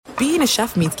being a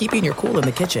chef means keeping your cool in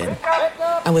the kitchen.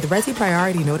 And with Resi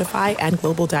Priority Notify and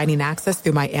Global Dining Access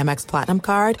through my Amex Platinum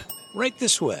card, right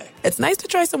this way. It's nice to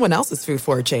try someone else's food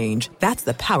for a change. That's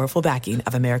the powerful backing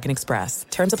of American Express.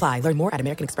 Terms apply. Learn more at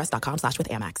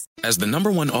americanexpress.com/withAmex. As the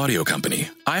 #1 audio company,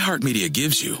 iHeartMedia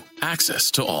gives you access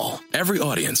to all. Every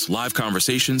audience, live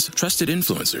conversations, trusted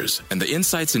influencers, and the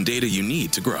insights and data you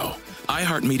need to grow.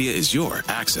 iHeartMedia is your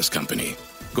access company.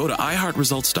 Go to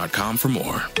iHeartResults.com for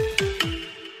more.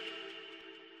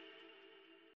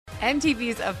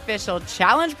 MTV's official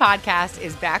Challenge podcast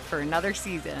is back for another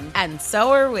season. And so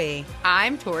are we.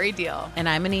 I'm Tori Deal. And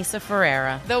I'm Anissa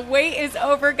Ferreira. The wait is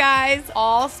over, guys.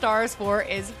 All Stars 4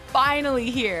 is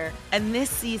finally here. And this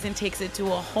season takes it to a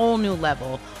whole new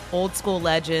level. Old school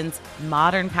legends,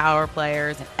 modern power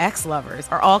players, and ex-lovers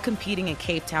are all competing in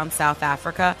Cape Town, South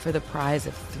Africa for the prize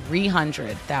of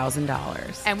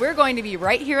 $300,000. And we're going to be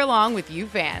right here along with you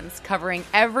fans, covering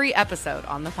every episode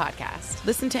on the podcast.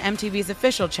 Listen to MTV's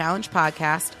official Challenge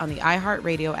podcast on the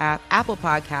iHeartRadio app, Apple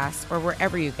Podcasts, or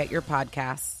wherever you get your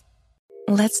podcasts.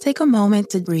 Let's take a moment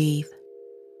to breathe.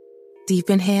 Deep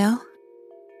inhale.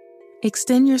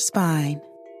 Extend your spine.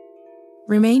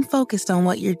 Remain focused on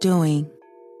what you're doing.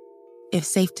 If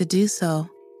safe to do so,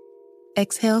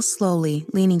 exhale slowly,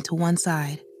 leaning to one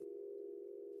side.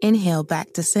 Inhale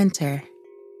back to center.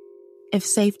 If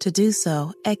safe to do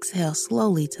so, exhale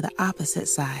slowly to the opposite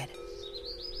side.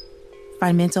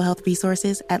 Find mental health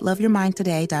resources at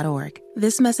loveyourmindtoday.org.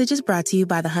 This message is brought to you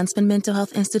by the Huntsman Mental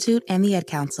Health Institute and the Ad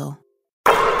Council.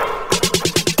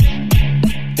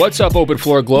 What's up, Open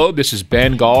Floor Globe? This is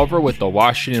Ben Golliver with the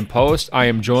Washington Post. I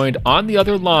am joined on the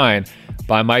other line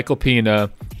by Michael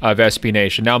Pina of SB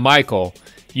Nation. Now, Michael,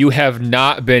 you have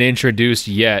not been introduced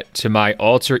yet to my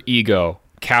alter ego,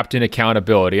 Captain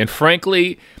Accountability. And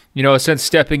frankly, since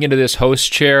stepping into this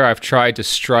host chair, I've tried to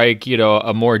strike,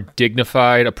 a more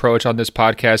dignified approach on this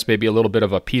podcast, maybe a little bit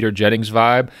of a Peter Jennings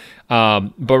vibe.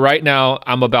 But right now,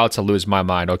 I'm about to lose my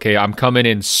mind, okay? I'm coming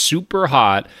in super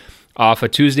hot off a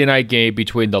Tuesday night game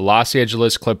between the Los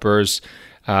Angeles Clippers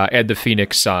and the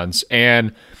Phoenix Suns.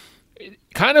 And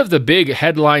kind of the big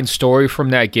headline story from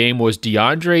that game was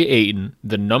DeAndre Ayton,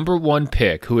 the #1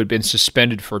 pick, who had been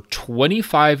suspended for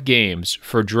 25 games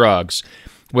for drugs,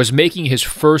 was making his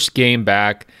first game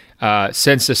back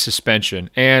since the suspension.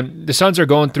 And the Suns are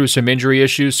going through some injury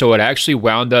issues, so it actually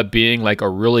wound up being like a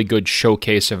really good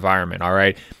showcase environment, all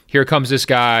right? Here comes this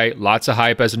guy, lots of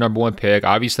hype as a #1 pick.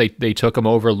 Obviously, they took him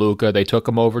over Luka, they took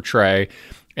him over Trey,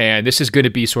 and this is going to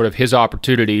be sort of his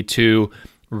opportunity to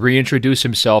reintroduce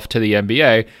himself to the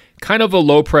NBA. Kind of a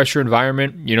low-pressure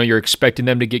environment. You're expecting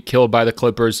them to get killed by the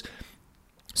Clippers,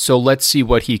 so let's see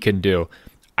what he can do.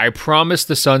 I promise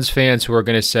the Suns fans who are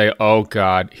going to say, oh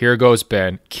God, here goes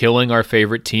Ben, killing our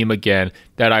favorite team again,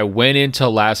 that I went into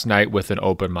last night with an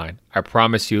open mind. I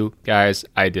promise you guys,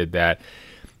 I did that.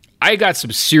 I got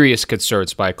some serious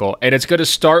concerns, Michael, and it's going to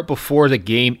start before the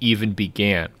game even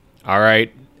began. All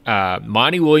right?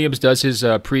 Monty Williams does his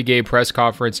pregame press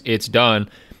conference. It's done.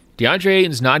 DeAndre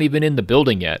Ayton's not even in the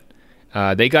building yet.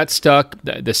 They got stuck.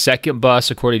 The second bus,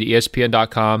 according to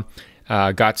ESPN.com,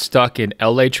 got stuck in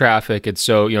LA traffic. And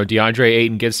so, DeAndre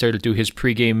Ayton gets there to do his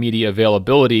pregame media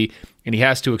availability, and he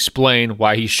has to explain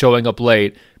why he's showing up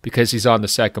late because he's on the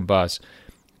second bus.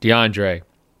 DeAndre,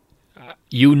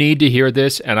 you need to hear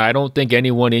this, and I don't think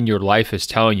anyone in your life is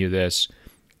telling you this.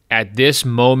 At this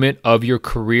moment of your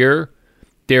career,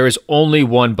 there is only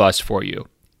one bus for you.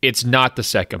 It's not the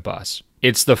second bus.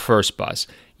 It's the first bus.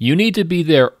 You need to be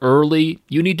there early.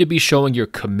 You need to be showing your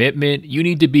commitment. You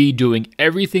need to be doing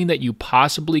everything that you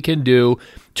possibly can do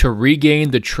to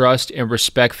regain the trust and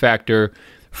respect factor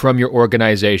from your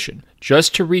organization.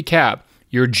 Just to recap,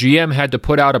 your GM had to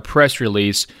put out a press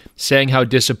release saying how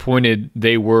disappointed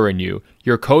they were in you.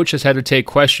 Your coach has had to take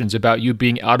questions about you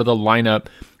being out of the lineup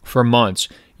for months.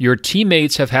 Your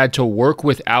teammates have had to work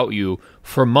without you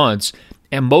for months.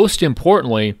 And most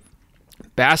importantly,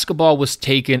 basketball was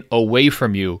taken away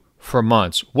from you for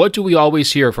months. What do we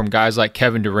always hear from guys like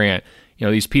Kevin Durant?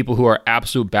 These people who are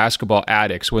absolute basketball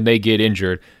addicts when they get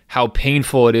injured, how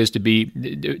painful it is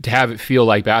to have it feel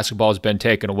like basketball has been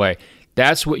taken away.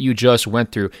 That's what you just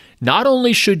went through. Not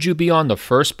only should you be on the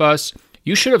first bus,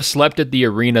 you should have slept at the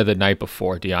arena the night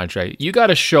before, DeAndre. You got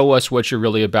to show us what you're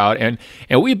really about. And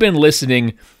we've been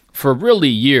listening for really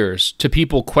years to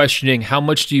people questioning how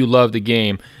much do you love the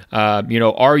game?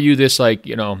 Are you this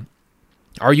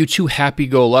are you too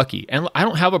happy-go-lucky? And I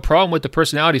don't have a problem with the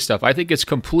personality stuff. I think it's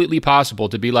completely possible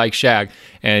to be like Shaq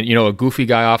and, a goofy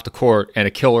guy off the court and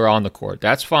a killer on the court.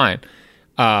 That's fine.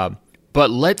 but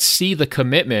let's see the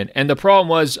commitment. And the problem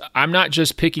was, I'm not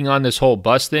just picking on this whole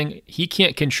bus thing. He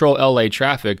can't control LA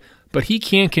traffic, but he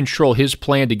can control his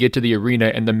plan to get to the arena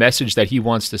and the message that he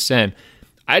wants to send.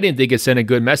 I didn't think it sent a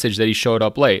good message that he showed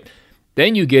up late.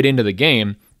 Then you get into the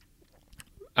game,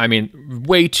 I mean,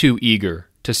 way too eager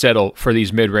to settle for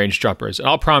these mid-range jumpers. And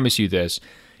I'll promise you this,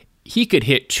 he could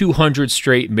hit 200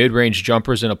 straight mid-range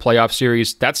jumpers in a playoff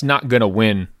series. That's not going to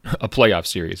win a playoff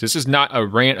series. This is not a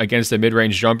rant against the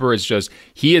mid-range jumper. It's just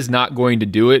he is not going to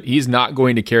do it. He's not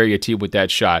going to carry a team with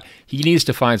that shot. He needs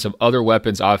to find some other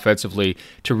weapons offensively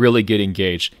to really get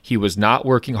engaged. He was not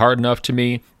working hard enough to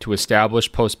me to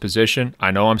establish post position.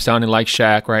 I know I'm sounding like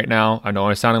Shaq right now. I know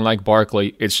I'm sounding like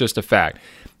Barkley. It's just a fact.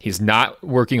 He's not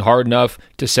working hard enough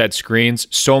to set screens.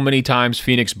 So many times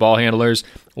Phoenix ball handlers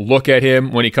look at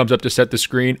him when he comes up to set the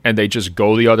screen and they just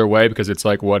go the other way because it's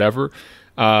like whatever.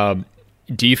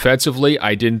 Defensively,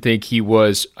 I didn't think he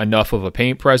was enough of a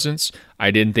paint presence.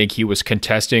 I didn't think he was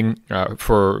contesting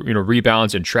for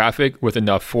rebounds in traffic with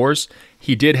enough force.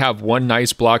 He did have one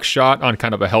nice block shot on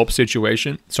kind of a help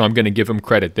situation, so I'm going to give him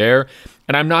credit there.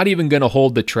 And I'm not even going to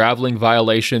hold the traveling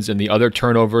violations and the other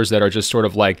turnovers that are just sort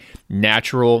of like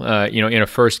natural, in a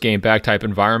first game back type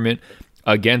environment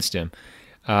against him.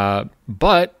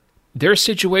 But there are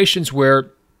situations where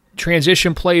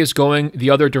transition play is going the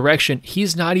other direction.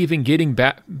 He's not even getting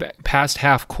back past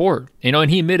half court,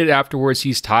 and he admitted afterwards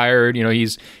he's tired.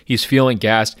 He's feeling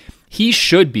gassed. He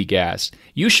should be gassed.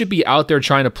 You should be out there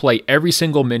trying to play every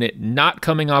single minute, not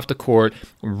coming off the court,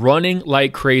 running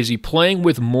like crazy, playing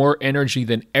with more energy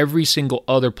than every single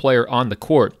other player on the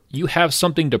court. You have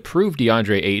something to prove,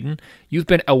 DeAndre Ayton. You've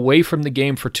been away from the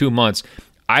game for 2 months.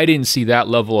 I didn't see that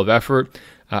level of effort.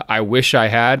 I wish I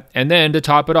had. And then to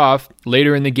top it off,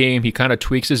 later in the game, he kind of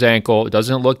tweaks his ankle. It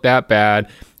doesn't look that bad.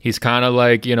 He's kind of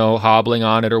like, hobbling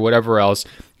on it or whatever else.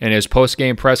 In his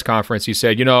post-game press conference, he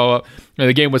said,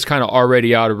 the game was kind of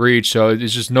already out of reach, so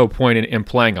there's just no point in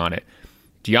playing on it.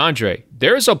 DeAndre,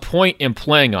 there's a point in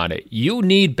playing on it. You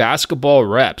need basketball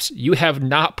reps. You have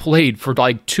not played for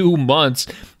like 2 months,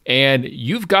 and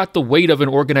you've got the weight of an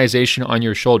organization on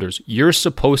your shoulders. You're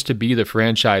supposed to be the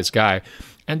franchise guy.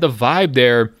 And the vibe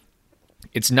there,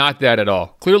 it's not that at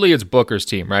all. Clearly, it's Booker's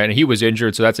team, right? And he was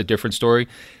injured, so that's a different story.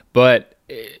 But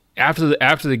after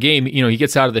the game, he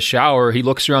gets out of the shower. He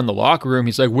looks around the locker room.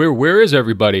 He's like, "Where is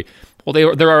everybody?" Well,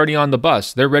 they're already on the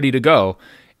bus. They're ready to go.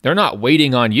 They're not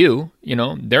waiting on you.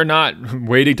 They're not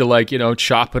waiting to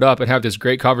chop it up and have this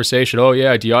great conversation. Oh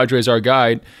yeah, DeAndre's our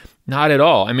guy. Not at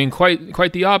all. I mean,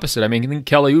 quite the opposite. I mean, I think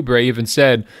Kelly Oubre even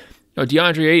said,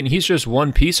 DeAndre Ayton, he's just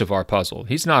one piece of our puzzle.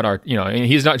 He's not our,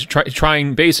 he's not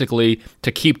trying basically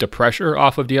to keep the pressure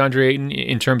off of DeAndre Ayton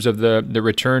in terms of the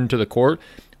return to the court.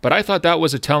 But I thought that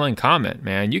was a telling comment,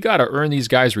 man. You got to earn these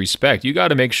guys respect. You got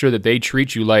to make sure that they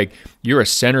treat you like you're a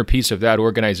centerpiece of that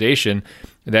organization,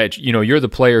 that, you're the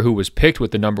player who was picked with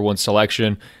the number 1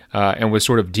 selection and was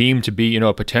sort of deemed to be,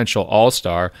 a potential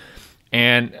all-star.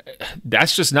 And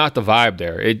that's just not the vibe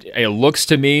there. It looks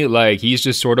to me like he's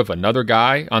just sort of another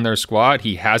guy on their squad.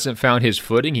 He hasn't found his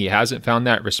footing. He hasn't found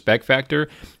that respect factor.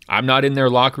 I'm not in their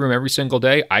locker room every single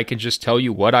day. I can just tell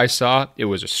you what I saw. It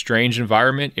was a strange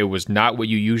environment. It was not what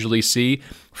you usually see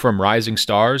from rising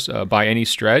stars by any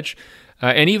stretch.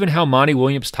 And even how Monty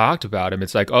Williams talked about him.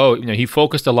 It's like, he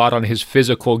focused a lot on his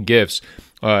physical gifts,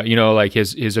 like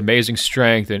his amazing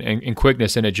strength and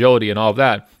quickness and agility and all of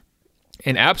that.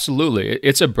 And absolutely,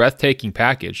 it's a breathtaking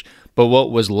package. But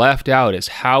what was left out is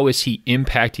how is he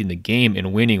impacting the game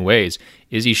in winning ways?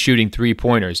 Is he shooting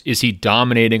 3-pointers? Is he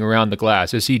dominating around the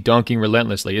glass? Is he dunking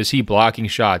relentlessly? Is he blocking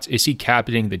shots? Is he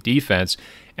captaining the defense?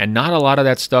 And not a lot of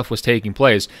that stuff was taking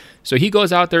place. So he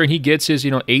goes out there and he gets his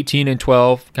 18 and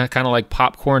 12, kind of like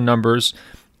popcorn numbers.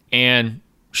 And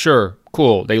sure,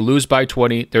 cool, they lose by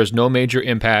 20. There's no major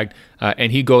impact.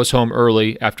 And he goes home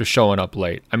early after showing up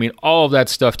late. I mean, all of that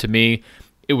stuff to me,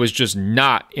 it was just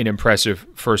not an impressive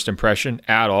first impression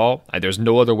at all. There's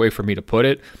no other way for me to put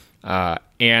it.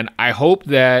 And I hope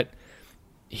that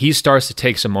he starts to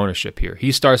take some ownership here.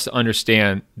 He starts to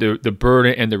understand the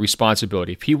burden and the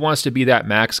responsibility. If he wants to be that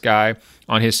max guy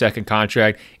on his second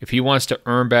contract, if he wants to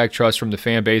earn back trust from the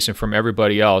fan base and from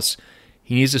everybody else,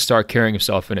 he needs to start carrying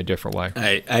himself in a different way.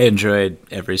 I enjoyed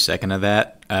every second of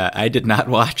that. I did not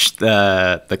watch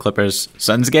the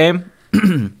Clippers-Suns game,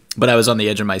 but I was on the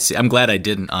edge of my seat. I'm glad I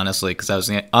didn't, honestly, because I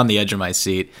was on the edge of my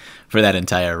seat for that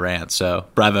entire rant. So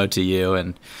bravo to you,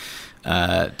 and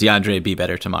DeAndre, be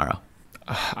better tomorrow.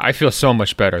 I feel so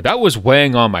much better. That was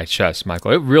weighing on my chest,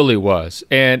 Michael. It really was.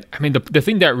 And I mean, the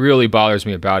thing that really bothers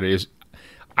me about it is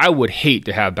I would hate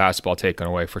to have basketball taken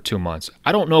away for 2 months.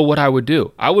 I don't know what I would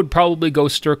do. I would probably go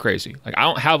stir crazy. Like, I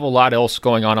don't have a lot else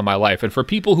going on in my life. And for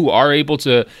people who are able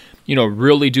to,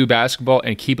 really do basketball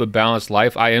and keep a balanced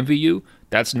life, I envy you.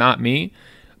 That's not me.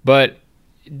 But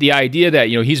the idea that,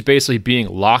 he's basically being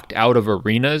locked out of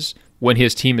arenas when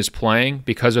his team is playing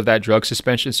because of that drug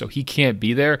suspension, so he can't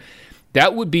be there,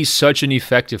 that would be such an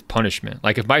effective punishment.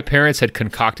 Like, if my parents had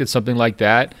concocted something like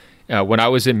that when I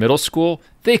was in middle school,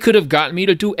 they could have gotten me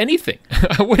to do anything.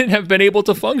 I wouldn't have been able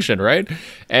to function, right?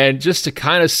 And just to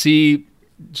kind of see,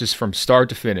 just from start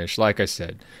to finish, like I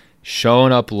said,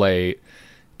 showing up late,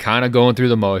 kind of going through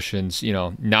the motions,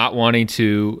 not wanting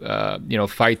to,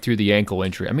 fight through the ankle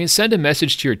injury. I mean, send a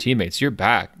message to your teammates. You're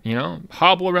back,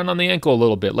 hobble around on the ankle a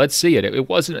little bit. Let's see it. It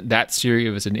wasn't that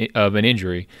serious of an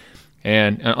injury.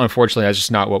 And unfortunately, that's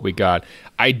just not what we got.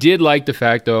 I did like the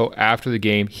fact, though, after the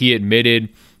game, he admitted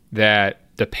that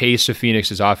the pace of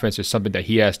Phoenix's offense is something that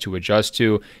he has to adjust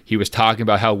to. He was talking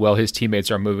about how well his teammates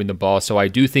are moving the ball. So I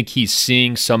do think he's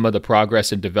seeing some of the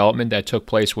progress and development that took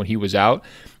place when he was out.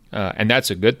 And that's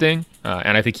a good thing.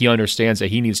 And I think he understands that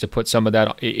he needs to put some of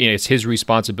that, it's his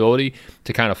responsibility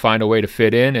to kind of find a way to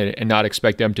fit in and not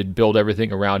expect them to build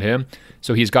everything around him.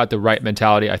 So he's got the right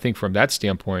mentality, I think, from that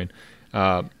standpoint.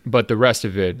 But the rest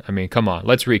of it, I mean, come on,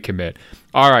 let's recommit.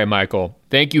 All right, Michael,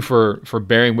 thank you for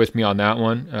bearing with me on that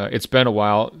one. It's been a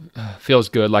while. Feels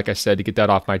good, like I said, to get that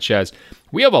off my chest.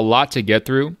 We have a lot to get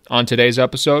through on today's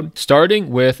episode, starting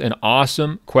with an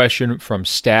awesome question from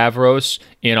Stavros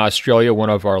in Australia, one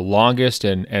of our longest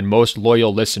and most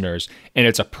loyal listeners, and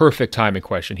it's a perfect timing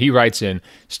question. He writes in,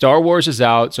 Star Wars is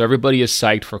out, so everybody is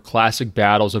psyched for classic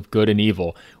battles of good and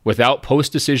evil. Without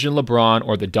post-decision LeBron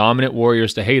or the dominant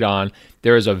Warriors to hate on,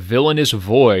 there is a villainous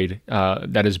void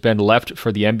that has been left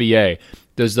for the NBA.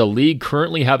 Does the league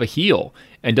currently have a heel?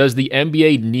 And does the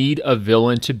NBA need a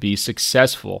villain to be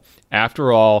successful?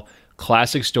 After all,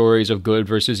 classic stories of good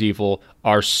versus evil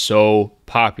are so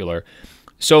popular.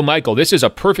 So, Michael, this is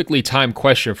a perfectly timed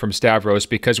question from Stavros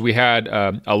because we had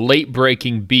a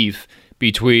late-breaking beef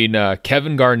between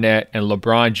Kevin Garnett and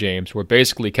LeBron James, where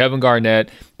basically Kevin Garnett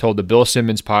told the Bill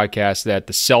Simmons podcast that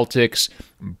the Celtics,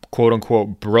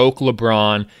 quote-unquote, broke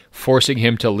LeBron, forcing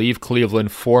him to leave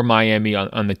Cleveland for Miami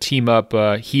on the team-up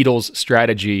Heatles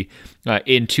strategy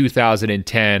in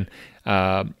 2010.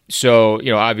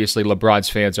 So, obviously LeBron's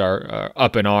fans are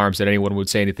up in arms that anyone would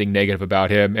say anything negative about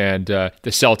him, and the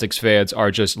Celtics fans are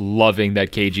just loving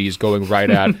that KG is going right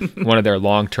at one of their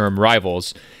long-term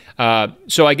rivals.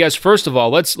 So I guess, first of all,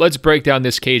 let's break down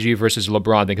this KG versus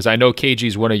LeBron thing, because I know KG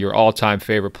is one of your all-time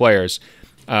favorite players.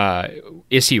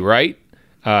 Is he right?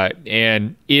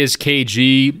 And is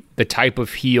KG the type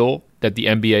of heel that the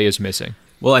NBA is missing?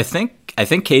 Well, I think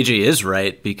KG is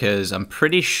right, because I'm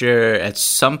pretty sure at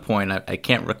some point, I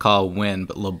can't recall when,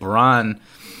 but LeBron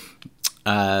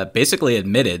basically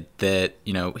admitted that,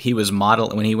 he was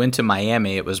modeled, when he went to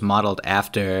Miami, it was modeled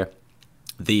after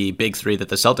the big three that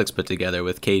the Celtics put together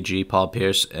with KG, Paul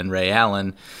Pierce, and Ray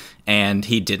Allen, and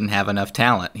he didn't have enough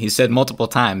talent. He said multiple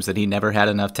times that he never had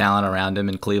enough talent around him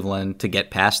in Cleveland to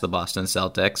get past the Boston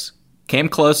Celtics. Came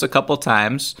close a couple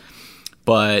times,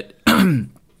 but could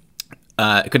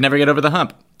never get over the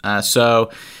hump.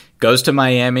 So goes to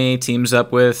Miami, teams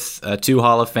up with two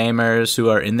Hall of Famers who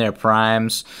are in their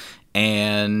primes,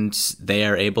 and they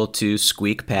are able to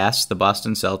squeak past the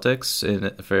Boston Celtics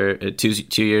for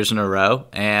two years in a row.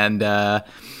 And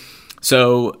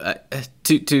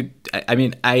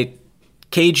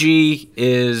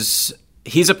KG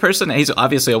he's a person. He's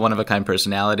obviously a one-of-a-kind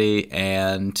personality,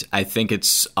 and I think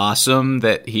it's awesome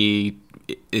that he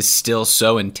is still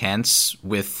so intense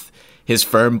with his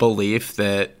firm belief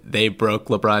that they broke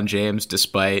LeBron James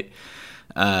despite.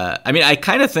 I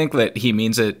kind of think that he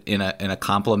means it in a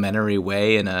complimentary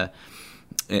way, in a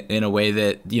way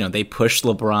that they push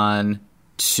LeBron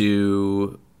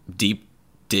to dig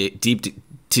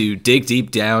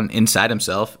deep down inside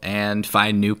himself and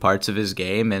find new parts of his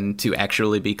game and to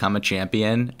actually become a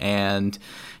champion and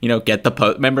get the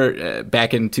post. Remember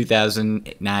back in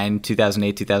 2009,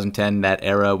 2008, 2010, that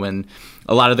era when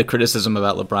a lot of the criticism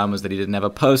about LeBron was that he didn't have a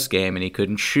post game and he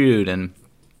couldn't shoot and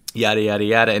yada, yada,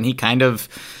 yada. And he kind of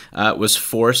was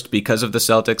forced because of the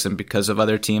Celtics and because of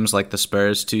other teams like the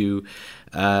Spurs to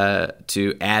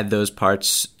add those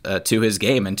parts to his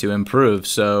game and to improve.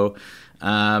 So,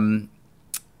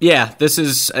 this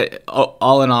is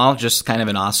all in all just kind of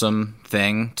an awesome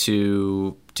thing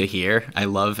to hear. I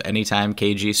love anytime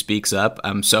KG speaks up.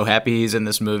 I'm so happy he's in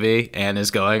this movie and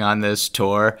is going on this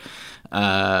tour.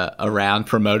 around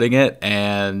promoting it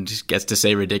and gets to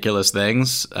say ridiculous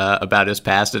things about his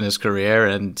past and his career.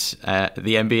 And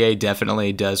the NBA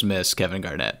definitely does miss Kevin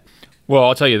Garnett. Well,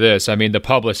 I'll tell you this. I mean, the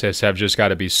publicists have just got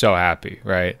to be so happy,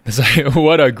 right? It's like,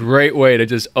 what a great way to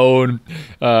just own,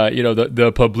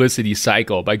 the publicity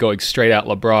cycle by going straight at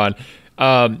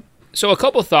LeBron. So a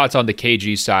couple thoughts on the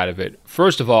KG side of it.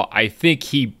 First of all, I think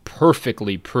he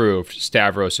perfectly proved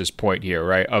Stavros' point here,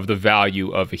 right, of the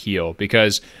value of a heel.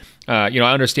 Because, I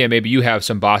understand maybe you have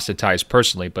some Boston ties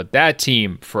personally, but that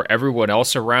team, for everyone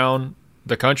else around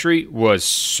the country, was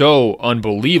so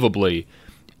unbelievably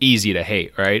easy to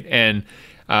hate, right? And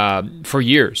for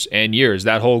years and years,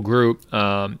 that whole group,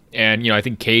 and I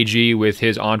think KG with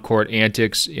his on-court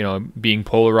antics, being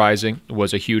polarizing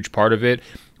was a huge part of it.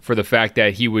 For the fact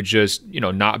that he would just,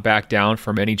 not back down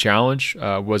from any challenge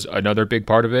was another big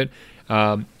part of it.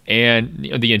 And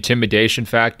the intimidation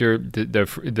factor,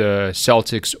 the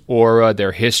Celtics aura,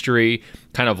 their history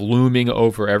kind of looming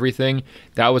over everything,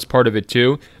 that was part of it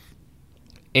too.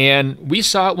 And we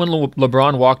saw it when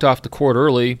LeBron walked off the court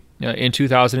early in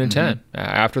 2010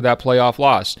 after that playoff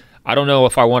loss. I don't know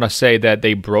if I want to say that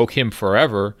they broke him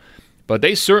forever, but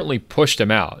they certainly pushed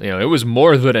him out. It was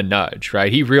more than a nudge,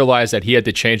 right? He realized that he had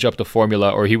to change up the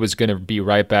formula or he was going to be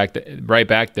right back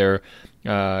there,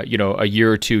 a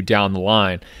year or two down the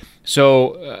line.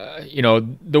 So,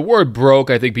 the word broke,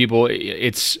 I think people,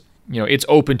 it's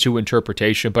open to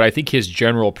interpretation, but I think his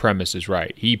general premise is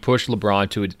right. He pushed LeBron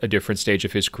to a different stage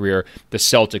of his career. The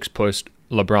Celtics pushed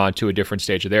LeBron to a different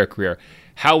stage of their career.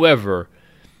 However,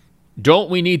 don't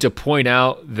we need to point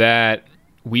out that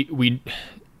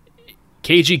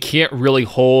KG can't really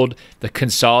hold the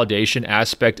consolidation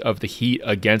aspect of the Heat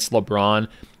against LeBron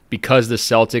because the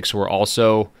Celtics were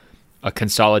also a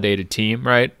consolidated team,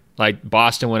 right? Like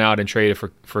Boston went out and traded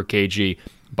for KG.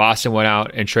 Boston went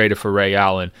out and traded for Ray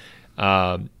Allen.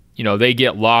 They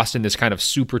get lost in this kind of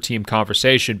super team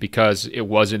conversation because it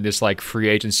wasn't this like free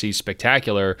agency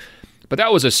spectacular, but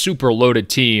that was a super loaded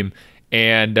team.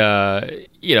 And,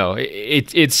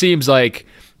 it seems like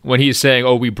when he's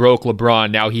saying, we broke LeBron,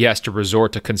 now he has to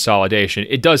resort to consolidation.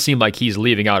 It does seem like he's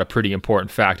leaving out a pretty important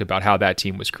fact about how that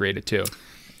team was created too.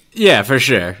 Yeah, for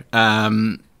sure.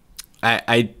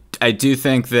 I do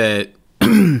think that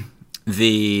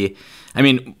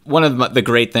one of the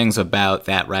great things about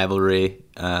that rivalry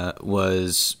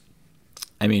was,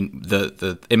 in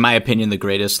my opinion, the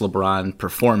greatest LeBron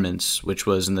performance, which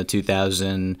was in the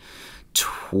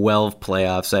 2012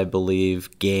 playoffs, I believe,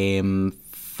 Game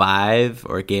 5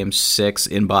 or Game 6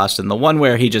 in Boston. The one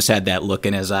where he just had that look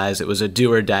in his eyes. It was a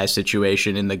do-or-die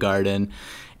situation in the Garden.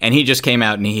 And he just came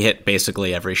out and he hit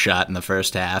basically every shot in the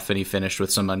first half, and he finished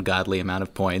with some ungodly amount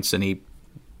of points, and he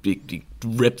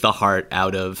ripped the heart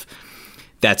out of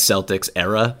that Celtics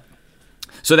era.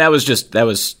 So that was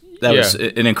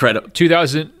an incredible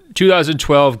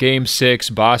 2012 Game 6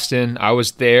 Boston. I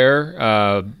was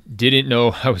there. Didn't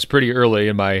know. I was pretty early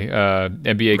in my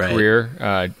NBA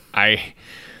career.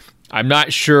 I'm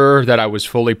not sure that I was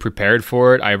fully prepared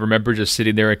for it. I remember just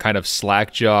sitting there in kind of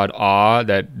slack-jawed awe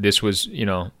that this was,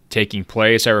 taking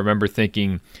place. I remember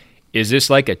thinking, is this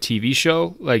like a TV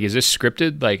show? Like, is this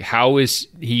scripted? Like, how is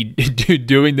he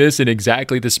doing this in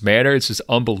exactly this manner? It's just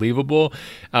unbelievable.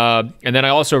 And then I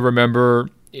also remember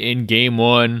in Game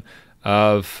 1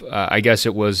 of, I guess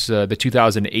it was the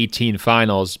 2018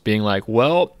 finals, being like,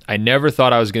 well, I never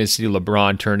thought I was going to see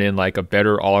LeBron turn in like a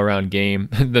better all-around game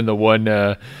than the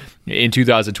one in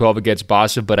 2012 against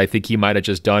Boston, but I think he might have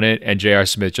just done it, and J.R.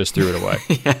 Smith just threw it away.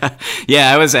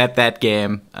 Yeah, I was at that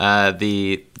game,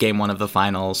 the Game 1 of the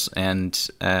finals, and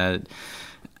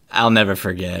I'll never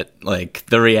forget like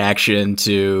the reaction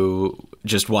to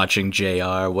just watching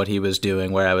JR, what he was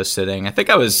doing, where I was sitting. I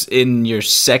think I was in your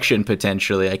section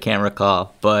potentially. I can't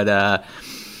recall. But,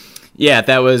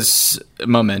 that was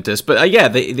momentous. But,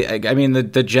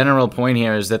 the general point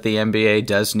here is that the NBA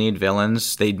does need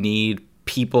villains. They need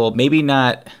people, maybe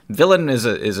not – villain is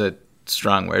a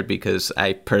strong word because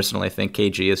I personally think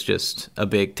KG is just a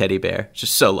big teddy bear,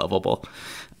 just so lovable.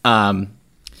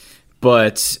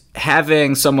 But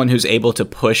having someone who's able to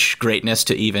push greatness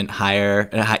to even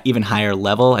higher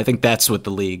level, I think that's what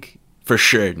the league for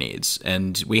sure needs.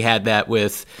 And we had that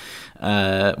with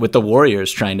the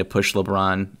Warriors trying to push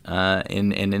LeBron.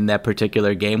 In that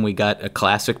particular game, we got a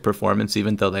classic performance,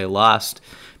 even though they lost,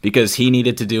 because he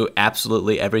needed to do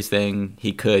absolutely everything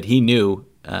he could. He knew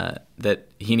that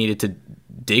he needed to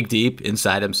dig deep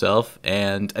inside himself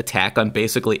and attack on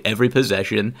basically every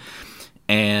possession.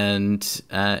 And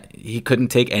he couldn't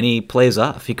take any plays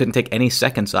off. He couldn't take any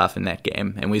seconds off in that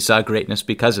game. And we saw greatness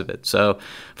because of it. So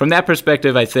from that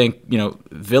perspective, I think,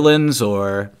 villains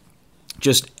or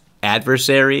just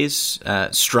adversaries,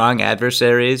 strong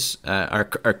adversaries, are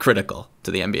critical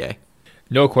to the NBA.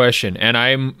 No question. And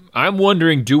I'm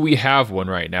wondering, do we have one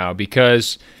right now?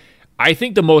 Because I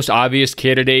think the most obvious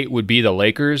candidate would be the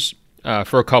Lakers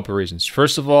for a couple of reasons.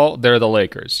 First of all, they're the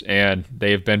Lakers, and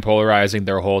they've been polarizing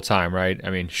their whole time, right? I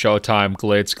mean, Showtime,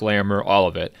 glitz, glamour, all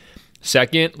of it.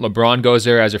 Second, LeBron goes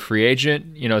there as a free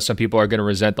agent. You know, some people are going to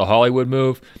resent the Hollywood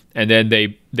move, and then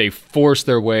they force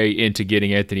their way into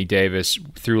getting Anthony Davis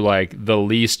through like the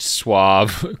least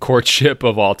suave courtship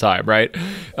of all time, right?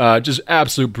 Just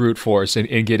absolute brute force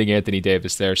in getting Anthony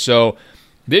Davis there. So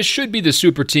this should be the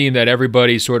super team that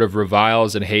everybody sort of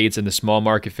reviles and hates, and the small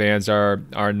market fans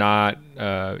are not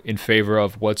in favor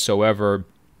of whatsoever.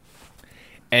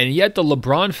 And yet the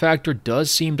LeBron factor does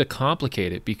seem to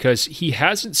complicate it because he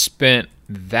hasn't spent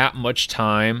that much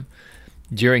time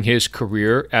during his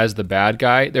career as the bad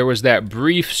guy. There was that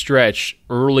brief stretch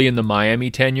early in the Miami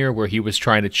tenure where he was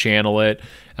trying to channel it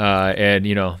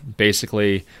and,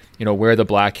 basically, wear the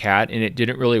black hat, and it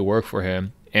didn't really work for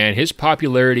him. And his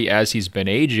popularity as he's been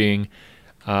aging,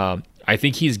 I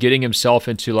think he's getting himself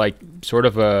into like sort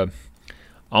of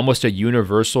almost a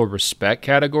universal respect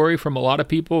category from a lot of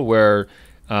people where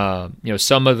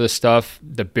some of the stuff,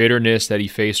 the bitterness that he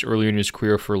faced earlier in his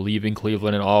career for leaving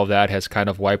Cleveland and all of that has kind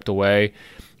of wiped away.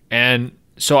 And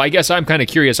so I guess I'm kind of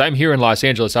curious. I'm here in Los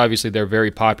Angeles. Obviously, they're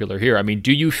very popular here. I mean,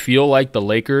 do you feel like the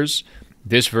Lakers,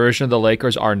 this version of the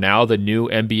Lakers, are now the new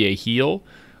NBA heel?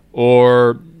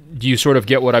 Or do you sort of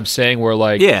get what I'm saying where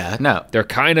like, yeah, no, they're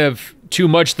kind of too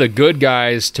much the good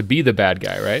guys to be the bad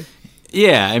guy, right?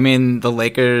 Yeah, I mean, the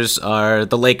Lakers are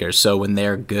the Lakers, so when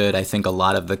they're good, I think a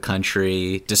lot of the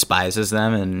country despises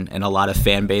them, and a lot of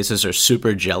fan bases are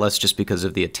super jealous just because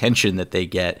of the attention that they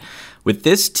get. With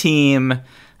this team,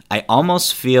 I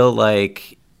almost feel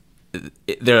like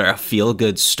they're a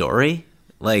feel-good story.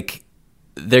 Like,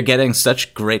 they're getting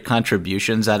such great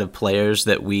contributions out of players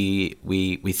that we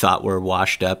thought were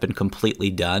washed up and completely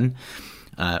done.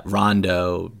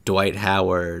 Rondo, Dwight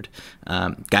Howard,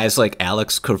 guys like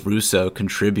Alex Caruso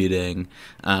contributing.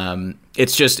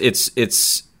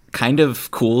 It's kind of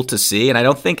cool to see, and I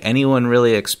don't think anyone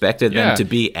really expected them to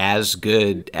be as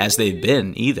good as they've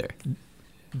been either.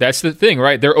 That's the thing,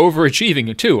 right? They're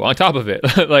overachieving too, on top of it.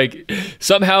 Like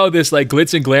somehow this like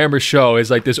glitz and glamour show is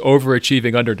like this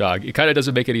overachieving underdog. It kind of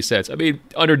doesn't make any sense. I mean,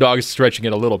 underdog is stretching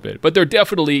it a little bit, but they're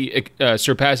definitely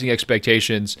surpassing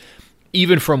expectations,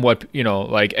 even from what,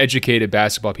 like educated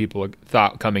basketball people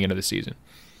thought coming into the season.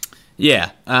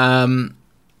 Yeah. Can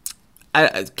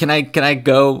I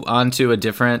go on to a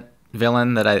different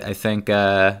villain that I think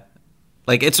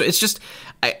it's just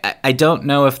I don't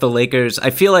know if the Lakers,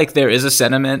 I feel like there is a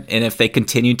sentiment, and if they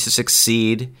continue to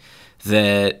succeed,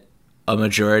 that a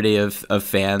majority of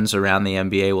fans around the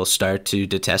NBA will start to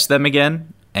detest them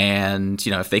again. And,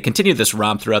 if they continue this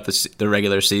romp throughout the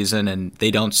regular season and they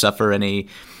don't suffer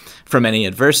from any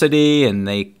adversity, and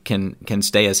they can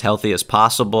stay as healthy as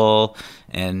possible,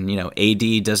 and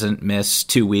AD doesn't miss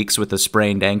 2 weeks with a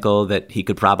sprained ankle that he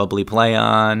could probably play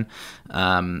on,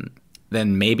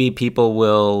 then maybe people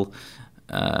will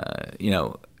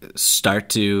start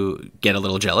to get a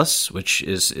little jealous, which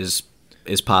is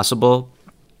possible.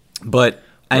 But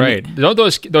don't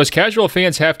those casual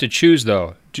fans have to choose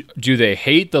though? Do they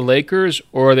hate the Lakers,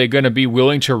 or are they going to be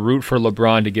willing to root for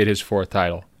LeBron to get his fourth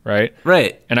title?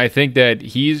 Right. And I think that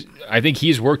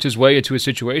he's worked his way into a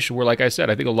situation where, like I said,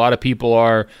 I think a lot of people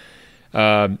are,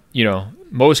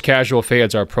 most casual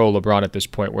fans are pro LeBron at this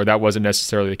point, where that wasn't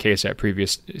necessarily the case at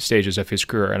previous stages of his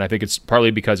career. And I think it's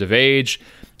partly because of age.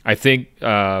 I think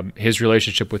his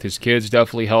relationship with his kids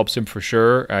definitely helps him for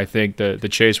sure. I think the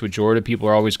chase with Jordan, people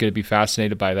are always going to be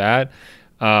fascinated by that.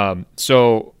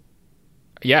 So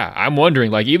yeah, I'm wondering,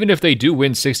 like, even if they do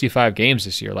win 65 games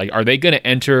this year, like, are they going to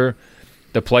enter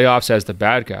the playoffs as the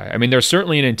bad guy? I mean, they're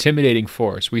certainly an intimidating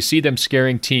force. We see them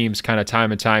scaring teams kind of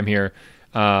time and time here,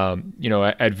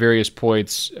 at various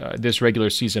points this regular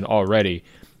season already.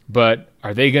 But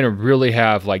are they going to really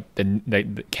have like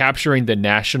the capturing the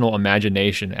national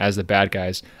imagination as the bad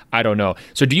guys? I don't know.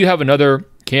 So do you have another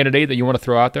candidate that you want to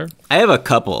throw out there? I have a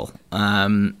couple.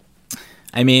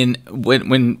 I mean,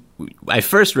 when I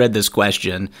first read this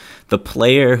question, the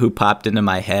player who popped into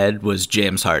my head was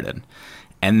James Harden.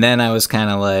 And then I was kind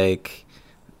of like,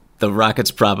 the Rockets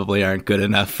probably aren't good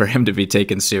enough for him to be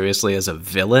taken seriously as a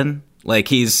villain. Like,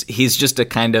 he's just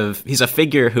he's a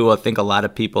figure who I think a lot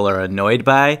of people are annoyed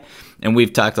by. And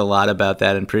we've talked a lot about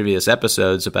that in previous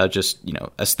episodes about just,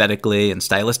 aesthetically and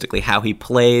stylistically how he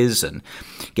plays and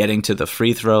getting to the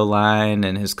free throw line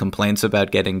and his complaints about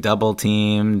getting double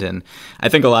teamed. And I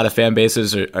think a lot of fan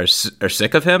bases are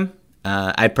sick of him.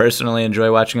 I personally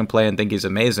enjoy watching him play and think he's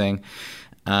amazing.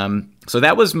 So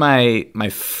that was my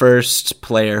first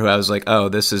player who I was like, oh,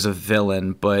 this is a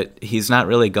villain, but he's not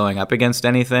really going up against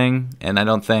anything. And I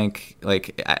don't think,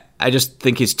 like, I just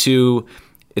think he's too,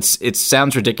 it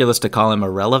sounds ridiculous to call him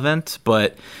irrelevant,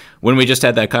 but when we just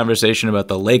had that conversation about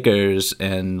the Lakers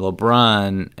and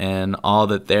LeBron and all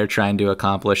that they're trying to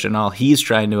accomplish and all he's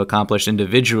trying to accomplish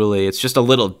individually, it's just a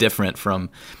little different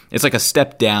it's like a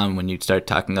step down when you start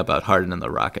talking about Harden and the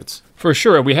Rockets. For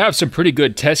sure. And we have some pretty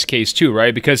good test case too,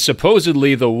 right? Because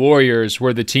supposedly the Warriors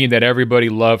were the team that everybody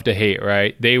loved to hate,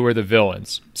 right? They were the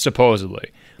villains,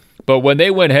 supposedly. But when they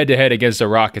went head-to-head against the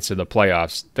Rockets in the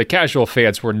playoffs, the casual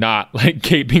fans were not like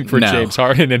gaping for James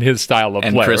Harden and his style of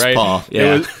play, Chris right? Paul,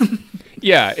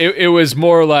 yeah. It was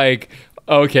more like,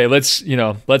 okay, let's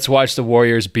watch the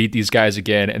Warriors beat these guys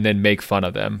again and then make fun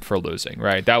of them for losing,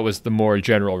 right? That was the more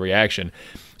general reaction.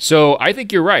 So I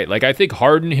think you're right. Like, I think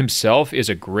Harden himself is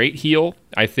a great heel.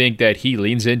 I think that he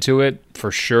leans into it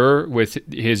for sure with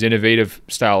his innovative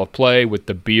style of play, with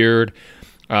the beard,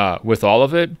 with all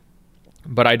of it.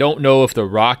 But I don't know if the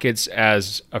Rockets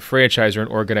as a franchise or an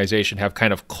organization have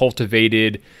kind of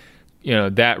cultivated,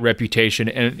 that reputation.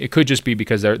 And it could just be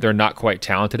because they're not quite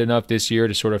talented enough this year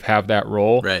to sort of have that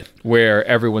role where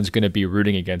everyone's going to be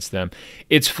rooting against them.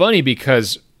 It's funny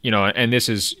because, and this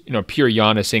is, pure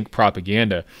Giannis Inc.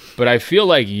 propaganda, but I feel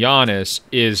like Giannis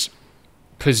is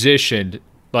positioned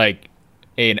like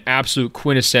an absolute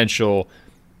quintessential,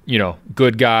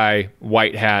 good guy,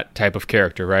 white hat type of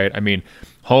character, right? I mean,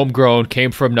 homegrown,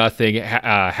 came from nothing,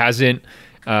 hasn't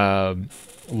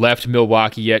left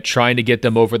Milwaukee yet, trying to get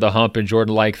them over the hump in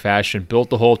Jordan-like fashion, built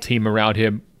the whole team around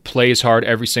him, plays hard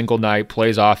every single night,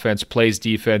 plays offense, plays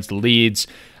defense, leads,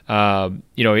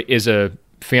 is a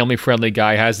family-friendly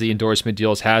guy, has the endorsement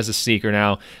deals, has a sneaker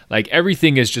now. Like,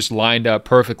 everything is just lined up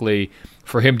perfectly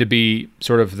for him to be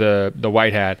sort of the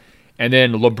white hat. And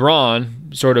then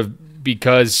LeBron, sort of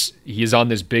because he's on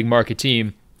this big market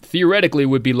team, theoretically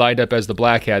would be lined up as the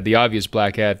black hat, the obvious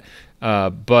black hat.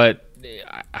 But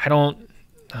I don't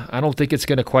think it's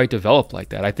going to quite develop like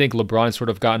that. I think LeBron's sort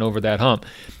of gotten over that hump.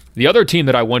 The other team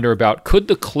that I wonder about, could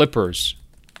the Clippers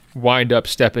wind up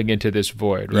stepping into this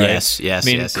void, right?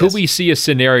 Yes. Could we see a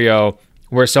scenario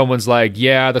where someone's like,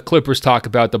 yeah, the Clippers talk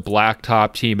about the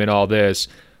blacktop team and all this,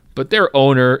 but their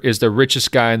owner is the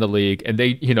richest guy in the league, and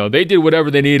they did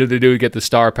whatever they needed to do to get the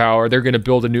star power. They're going to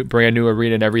build a brand new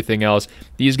arena and everything else.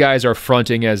 These guys are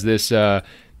fronting as this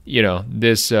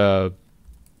blacktop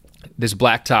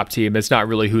team. It's not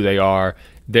really who they are.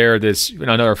 They're this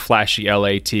another flashy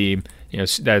LA team,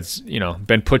 that's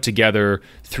been put together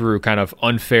through kind of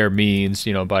unfair means,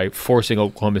 by forcing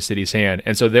Oklahoma City's hand,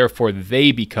 and so therefore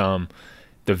they become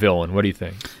the villain. What do you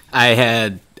think?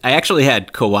 I actually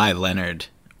had Kawhi Leonard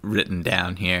written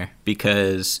down here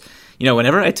because,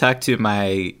 whenever I talk to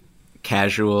my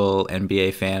casual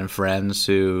NBA fan friends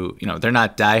who, they're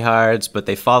not diehards, but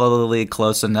they follow the league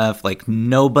close enough, like,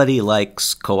 nobody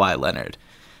likes Kawhi Leonard.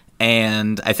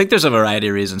 And I think there's a variety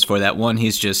of reasons for that. One,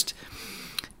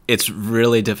 it's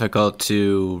really difficult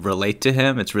to relate to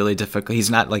him. It's really difficult.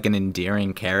 He's not like an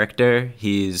endearing character.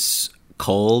 He's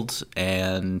cold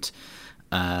and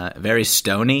very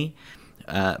stony,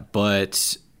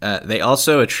 but they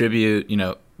also attribute,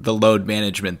 the load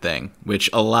management thing, which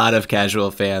a lot of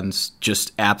casual fans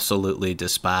just absolutely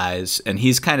despise. And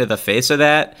he's kind of the face of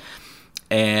that.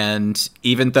 And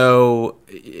even though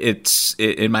it's,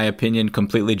 in my opinion,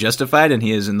 completely justified and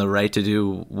he is in the right to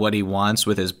do what he wants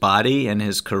with his body and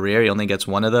his career, he only gets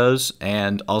one of those.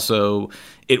 And also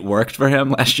it worked for him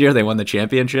last year. They won the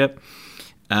championship.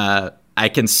 I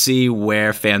can see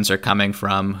where fans are coming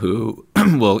from who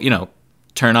will,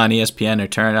 turn on ESPN or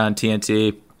turn on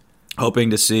TNT hoping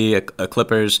to see a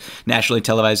Clippers nationally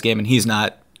televised game, and he's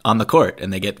not on the court,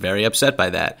 and they get very upset by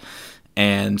that.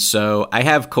 And so I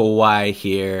have Kawhi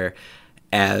here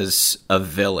as a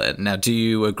villain. Now, do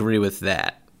you agree with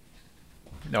that?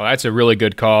 No, that's a really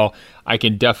good call. I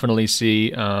can definitely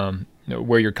see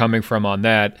where you're coming from on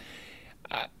that.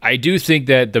 I do think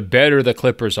that the better the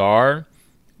Clippers are,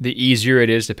 the easier it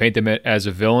is to paint them as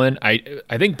a villain. I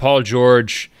think Paul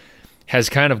George has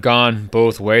kind of gone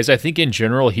both ways. I think in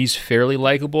general he's fairly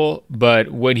likable, but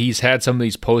when he's had some of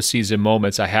these postseason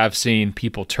moments, I have seen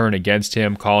people turn against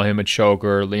him, call him a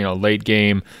choker, late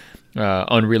game,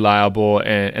 unreliable,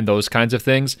 and those kinds of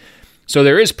things. So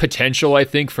there is potential, I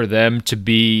think, for them to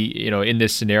be, in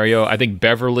this scenario. I think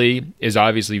Beverly is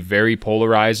obviously very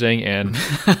polarizing, and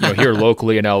here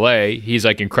locally in LA, he's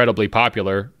like incredibly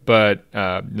popular, but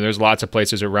there's lots of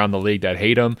places around the league that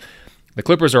hate him. The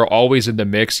Clippers are always in the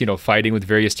mix, fighting with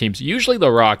various teams, usually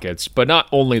the Rockets, but not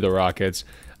only the Rockets.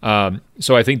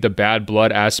 So I think the bad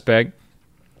blood aspect,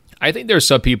 I think there's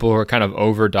some people who are kind of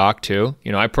over Doc too.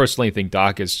 I personally think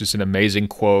Doc is just an amazing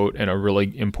quote and a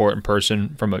really important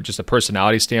person from just a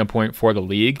personality standpoint for the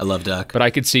league. I love Doc. But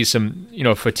I could see some,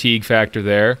 fatigue factor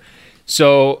there.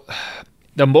 So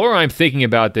the more I'm thinking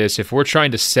about this, if we're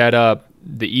trying to set up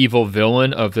the evil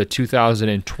villain of the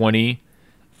 2020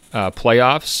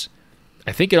 playoffs,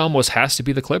 I think it almost has to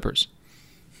be the Clippers.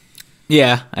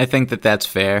 Yeah, I think that's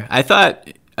fair. I thought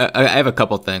I have a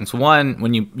couple things. One,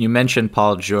 when you mentioned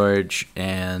Paul George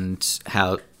and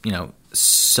how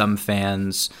some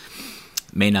fans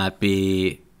may not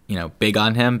be big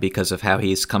on him because of how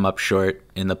he's come up short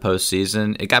in the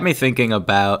postseason, it got me thinking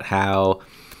about how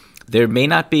there may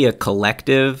not be a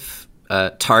collective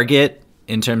target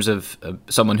in terms of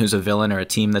someone who's a villain or a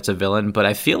team that's a villain, but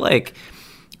I feel like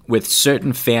with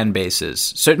certain fan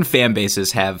bases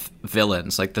have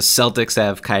villains. Like the Celtics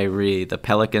have Kyrie, the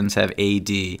Pelicans have AD,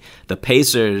 the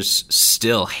Pacers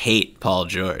still hate Paul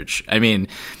George. I mean,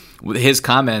 his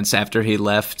comments after he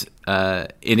left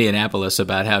Indianapolis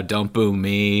about how don't boo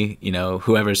me,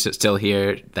 whoever's still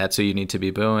here, that's who you need to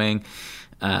be booing.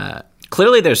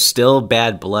 Clearly there's still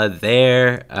bad blood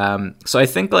there. So I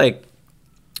think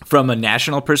from a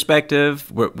national perspective,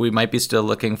 we might be still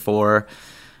looking for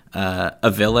a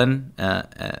villain,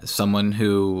 someone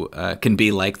who can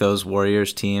be like those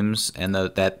Warriors teams and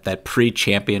that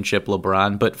pre-championship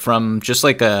LeBron. But from just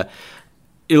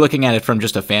you're looking at it from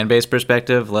just a fan base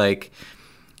perspective,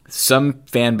 some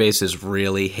fan bases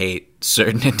really hate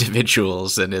certain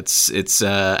individuals, and it's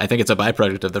I think it's a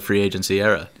byproduct of the free agency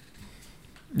era.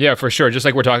 Yeah, for sure. Just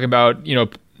like we're talking about,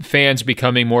 fans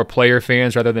becoming more player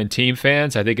fans rather than team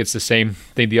fans. I think it's the same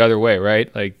thing the other way,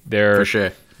 right? For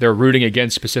sure. They're rooting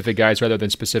against specific guys rather than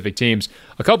specific teams.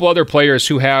 A couple other players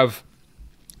who have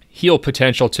heel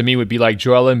potential to me would be like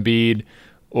Joel Embiid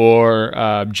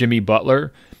or Jimmy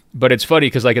Butler. But it's funny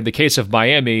because in the case of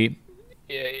Miami,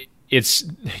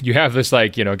 you have this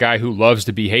guy who loves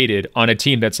to be hated on a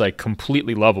team that's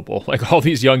completely lovable. All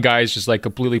these young guys just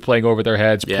completely playing over their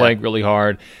heads, playing really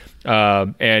hard,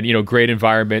 and great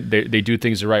environment. They do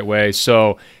things the right way.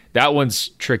 So that one's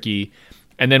tricky.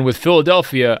 And then with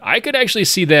Philadelphia, I could actually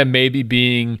see them maybe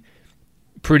being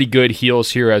pretty good heels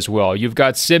here as well. You've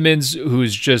got Simmons,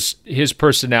 who's just, his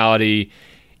personality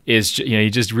is,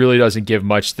 he just really doesn't give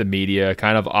much to the media,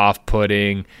 kind of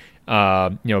off-putting,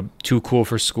 too cool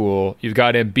for school. You've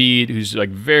got Embiid, who's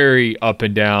very up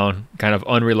and down, kind of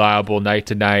unreliable night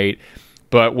to night.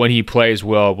 But when he plays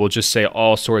well, we'll just say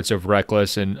all sorts of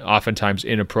reckless and oftentimes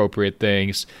inappropriate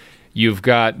things. You've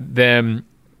got them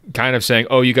kind of saying,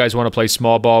 oh, you guys want to play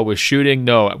small ball with shooting?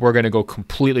 No, we're going to go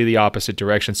completely the opposite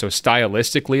direction. So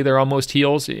stylistically, they're almost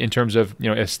heels in terms of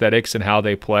aesthetics and how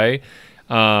they play.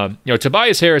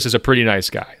 Tobias Harris is a pretty nice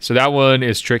guy. So that one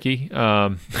is tricky.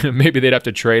 Maybe they'd have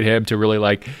to trade him to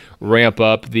really ramp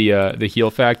up the heel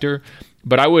factor.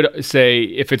 But I would say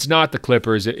if it's not the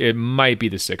Clippers, it might be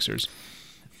the Sixers.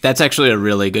 That's actually a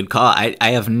really good call. I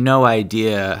have no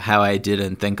idea how I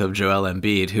didn't think of Joel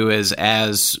Embiid, who is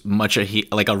as much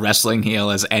a wrestling heel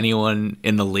as anyone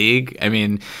in the league. I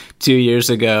mean, 2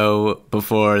 years ago,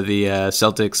 before the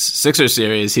Celtics-Sixers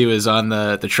series, he was on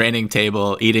the training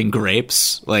table eating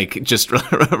grapes, just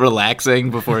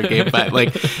relaxing before game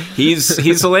 5.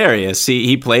 He's hilarious.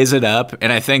 He plays it up,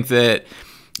 and I think that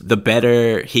the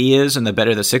better he is and the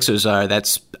better the Sixers are,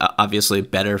 that's obviously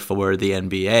better for the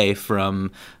NBA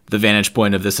from the vantage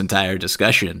point of this entire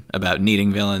discussion about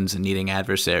needing villains and needing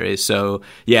adversaries. So,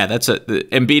 yeah,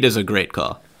 Embiid is a great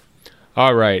call.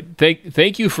 All right.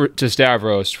 Thank you to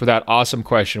Stavros for that awesome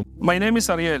question. My name is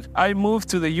Ariel. I moved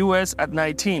to the U.S. at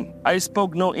 19. I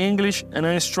spoke no English and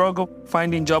I struggled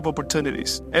finding job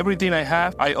opportunities. Everything I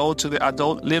have, I owe to the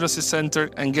Adult Literacy Center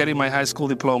and getting my high school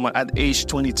diploma at age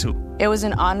 22. It was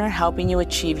an honor helping you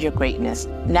achieve your greatness.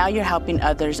 Now you're helping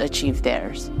others achieve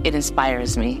theirs. It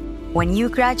inspires me. When you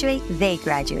graduate, they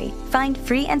graduate. Find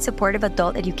free and supportive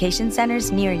adult education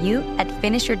centers near you at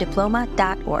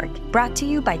finishyourdiploma.org. Brought to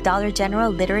you by Dollar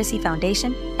General Literacy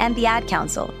Foundation and the Ad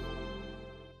Council.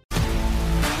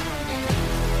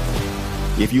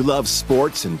 If you love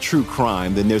sports and true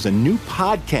crime, then there's a new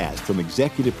podcast from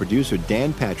executive producer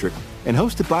Dan Patrick and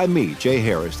hosted by me, Jay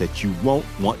Harris, that you won't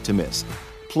want to miss.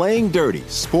 Playing Dirty: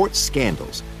 Sports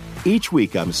Scandals. Each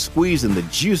week, I'm squeezing the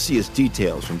juiciest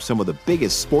details from some of the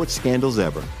biggest sports scandals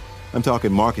ever. I'm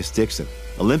talking Marcus Dixon,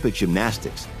 Olympic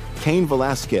gymnastics, Cain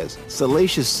Velasquez,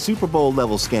 salacious Super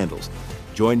Bowl-level scandals.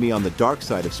 Join me on the dark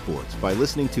side of sports by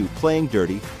listening to Playing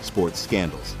Dirty: Sports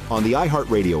Scandals on the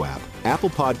iHeartRadio app,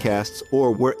 Apple Podcasts,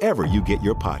 or wherever you get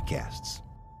your podcasts.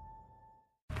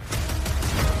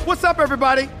 What's up,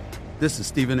 everybody? this is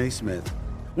Stephen A. Smith.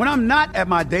 When I'm not at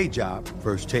my day job,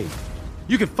 First Take,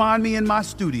 you can find me in my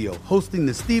studio hosting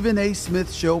the Stephen A.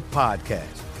 Smith Show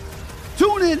podcast.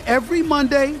 Tune in every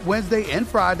Monday, Wednesday, and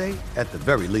Friday, at the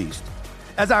very least,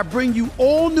 as I bring you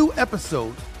all new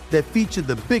episodes that feature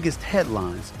the biggest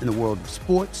headlines in the world of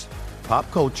sports, pop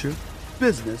culture,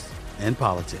 business, and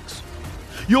politics.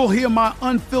 You'll hear my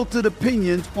unfiltered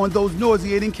opinions on those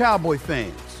nauseating Cowboy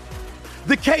fans,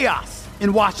 the chaos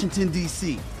in Washington,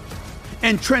 D.C.,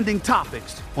 and trending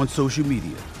topics on social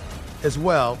media, as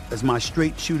well as my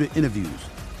straight shooter interviews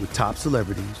with top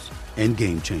celebrities and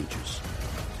game changers.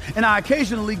 And I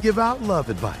occasionally give out love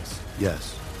advice.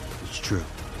 Yes, it's true.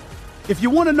 If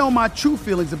you want to know my true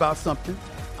feelings about something,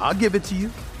 I'll give it to you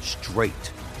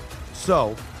straight.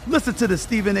 So, listen to the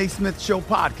Stephen A. Smith Show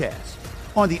podcast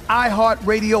on the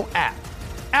iHeartRadio app,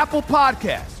 Apple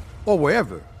Podcasts, or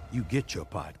wherever you get your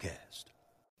podcast.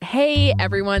 Hey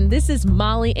everyone, this is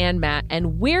Molly and Matt,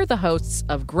 and we're the hosts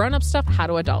of Grown Up Stuff How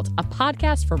to Adult, a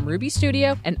podcast from Ruby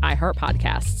Studio and iHeart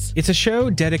Podcasts. It's a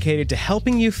show dedicated to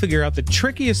helping you figure out the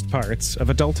trickiest parts of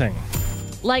adulting.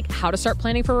 Like how to start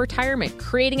planning for retirement,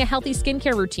 creating a healthy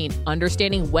skincare routine,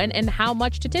 understanding when and how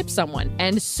much to tip someone,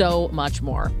 and so much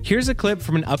more. Here's a clip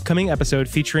from an upcoming episode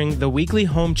featuring the weekly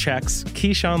home checks,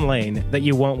 Keyshawn Lane, that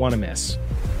you won't want to miss.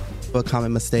 A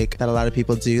common mistake that a lot of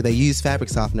people do, they use fabric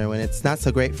softener when it's not so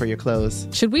great for your clothes.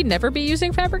 Should we never be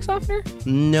using fabric softener?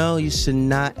 No, you should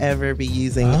not ever be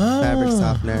using fabric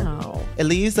softener. It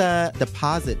leaves a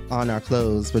deposit on our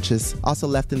clothes, which is also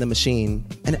left in the machine.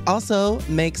 And it also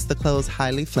makes the clothes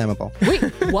highly flammable.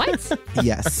 Wait, what?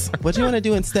 Yes. What you want to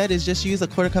do instead is just use a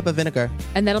quarter cup of vinegar.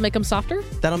 And that'll make them softer?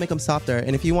 That'll make them softer.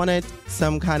 And if you wanted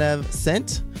some kind of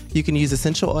scent, you can use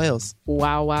essential oils.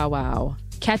 Wow, wow, wow.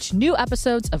 Catch new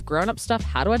episodes of Grown Up Stuff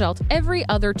How to Adult every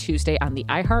other Tuesday on the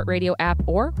iHeartRadio app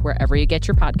or wherever you get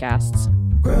your podcasts.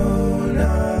 Grown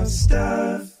Up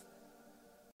Stuff.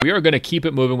 We are going to keep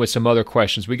it moving with some other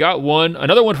questions. We got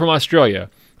another one from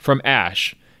Australia, from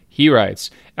Ash. He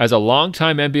writes, as a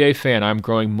longtime NBA fan, I'm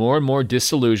growing more and more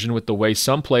disillusioned with the way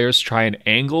some players try and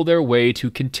angle their way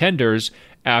to contenders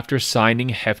after signing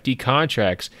hefty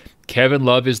contracts. Kevin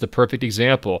Love is the perfect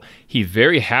example. He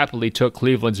very happily took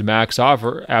Cleveland's max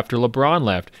offer after LeBron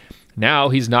left. Now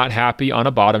he's not happy on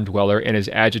a bottom dweller and is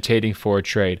agitating for a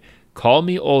trade. Call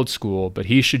me old school, but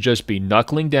he should just be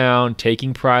knuckling down,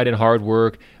 taking pride in hard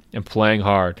work, and playing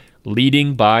hard,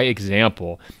 leading by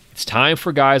example. It's time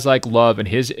for guys like Love and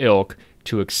his ilk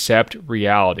to accept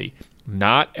reality.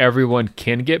 Not everyone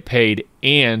can get paid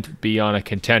and be on a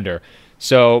contender.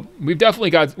 So we've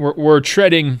definitely we're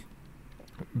treading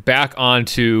back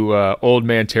onto old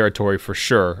man territory for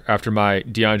sure after my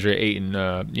DeAndre Ayton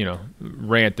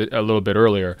rant a little bit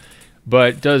earlier.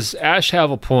 But does Ash have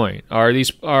a point?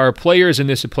 Are players in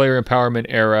this player empowerment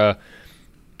era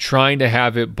trying to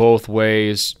have it both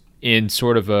ways in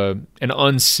sort of an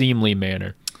unseemly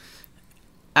manner?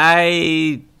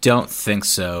 I don't think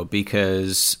so,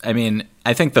 because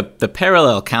I think the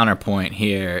parallel counterpoint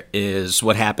here is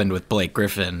what happened with Blake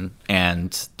Griffin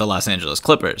and the Los Angeles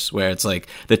Clippers, where it's like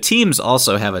the teams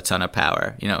also have a ton of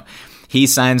power. He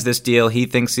signs this deal.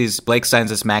 Blake signs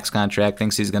this max contract,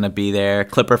 thinks he's going to be there.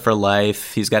 Clipper for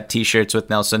life. He's got T-shirts with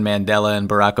Nelson Mandela and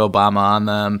Barack Obama on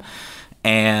them.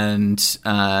 And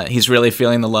he's really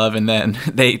feeling the love, and then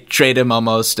they trade him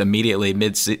almost immediately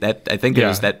I think it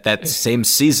was that same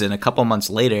season, a couple months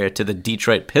later, to the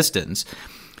Detroit Pistons.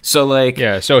 So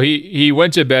so he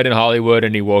went to bed in Hollywood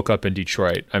and he woke up in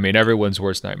Detroit. Everyone's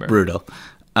worst nightmare. Brutal.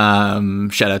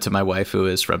 Shout out to my wife, who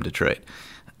is from Detroit.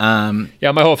 My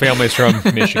whole family's from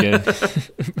Michigan.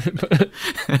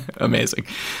 Amazing.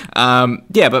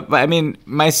 But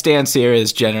my stance here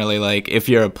is generally if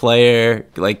you're a player,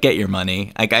 get your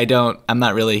money. I'm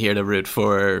not really here to root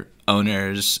for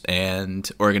owners and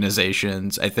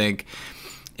organizations. I think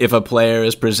if a player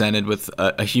is presented with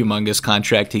a humongous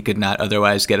contract he could not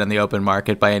otherwise get on the open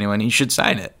market by anyone, he should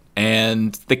sign it.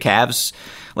 And the Cavs,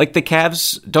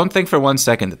 don't think for 1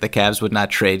 second that the Cavs would not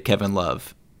trade Kevin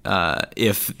Love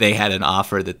if they had an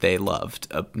offer that they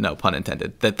loved, no pun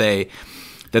intended, that they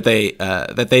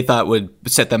thought would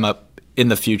set them up in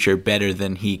the future better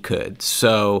than he could.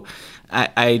 So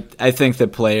I think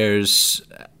that players,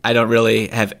 I don't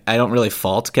really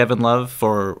fault Kevin Love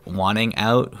for wanting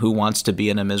out. Who wants to be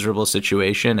in a miserable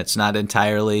situation? It's not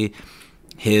entirely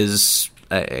his.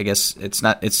 I guess it's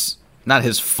not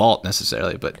his fault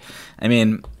necessarily, but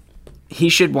he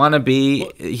should want to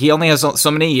be. He only has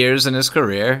so many years in his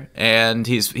career, and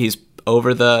he's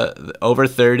over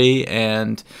 30,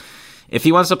 and if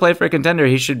he wants to play for a contender,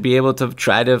 he should be able to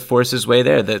try to force his way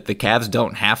there. That the Cavs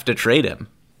don't have to trade him.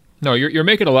 No, you're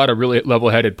making a lot of really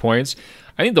level-headed points.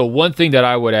 I think the one thing that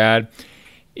I would add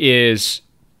is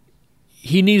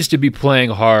he needs to be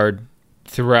playing hard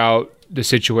throughout the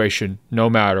situation, no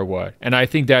matter what. And I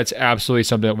think that's absolutely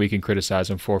something that we can criticize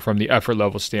him for from the effort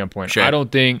level standpoint. Sure. I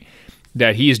don't think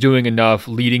that he's doing enough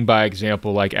leading by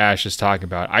example like Ash is talking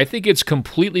about. I think it's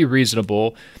completely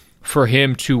reasonable for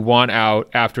him to want out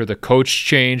after the coach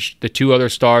changed, the 2 other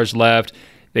stars left,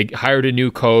 they hired a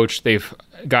new coach, they've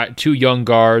got 2 young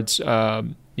guards,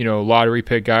 lottery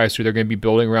pick guys who they're going to be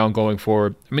building around going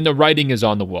forward. I mean, the writing is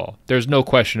on the wall. There's no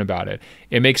question about it.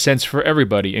 It makes sense for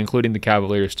everybody, including the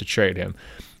Cavaliers, to trade him.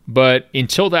 But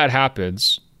until that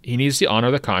happens, he needs to honor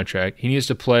the contract. He needs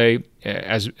to play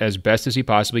as best as he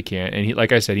possibly can. And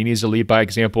like I said, he needs to lead by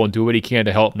example and do what he can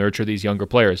to help nurture these younger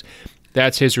players.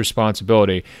 That's his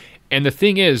responsibility. And the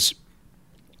thing is,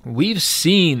 we've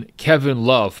seen Kevin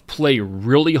Love play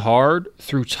really hard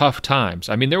through tough times.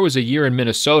 I mean, there was a year in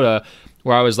Minnesota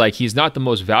where I was like, he's not the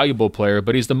most valuable player,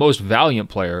 but he's the most valiant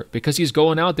player because he's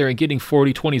going out there and getting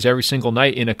 40-20s every single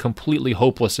night in a completely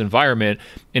hopeless environment,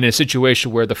 in a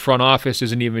situation where the front office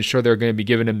isn't even sure they're going to be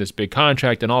giving him this big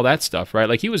contract and all that stuff, right?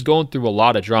 Like, he was going through a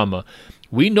lot of drama.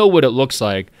 We know what it looks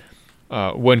like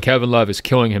when Kevin Love is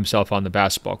killing himself on the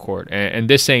basketball court, and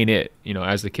this ain't it,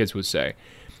 as the kids would say.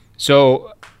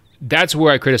 So that's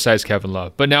where I criticize Kevin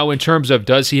Love. But now in terms of,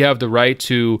 does he have the right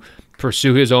to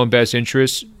pursue his own best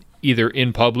interests, either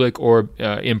in public or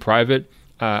in private?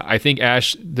 I think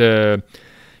Ash,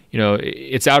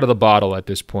 it's out of the bottle at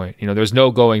this point. There's no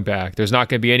going back. There's not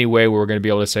going to be any way where we're going to be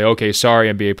able to say, okay,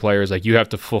 sorry, NBA players, like, you have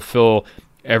to fulfill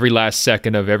every last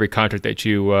second of every contract that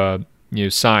you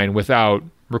sign without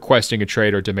requesting a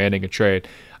trade or demanding a trade.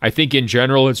 I think in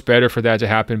general, it's better for that to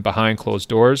happen behind closed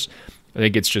doors. I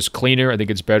think it's just cleaner. I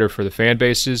think it's better for the fan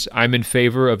bases. I'm in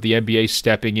favor of the NBA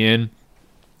stepping in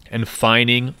and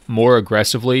fining more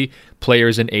aggressively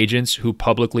players and agents who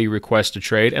publicly request a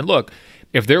trade. And look,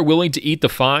 if they're willing to eat the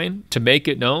fine to make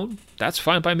it known, that's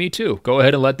fine by me too. Go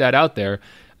ahead and let that out there.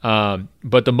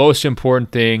 But the most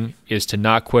important thing is to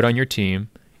not quit on your team,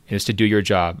 and is to do your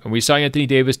job. And we saw Anthony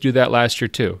Davis do that last year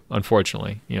too,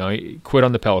 unfortunately. He quit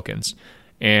on the Pelicans.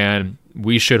 And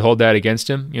we should hold that against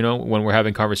him, when we're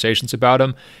having conversations about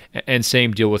him. And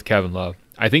same deal with Kevin Love.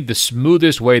 I think the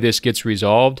smoothest way this gets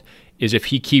resolved is if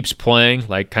he keeps playing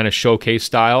like kind of showcase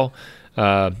style,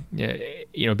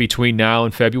 between now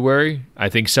and February. I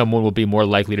think someone will be more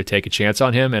likely to take a chance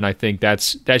on him, and I think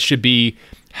that should be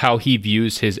how he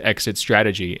views his exit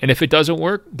strategy. And if it doesn't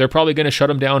work, they're probably going to shut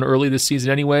him down early this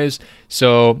season anyways.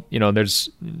 So, there's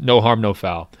no harm, no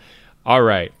foul. All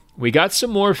right, we got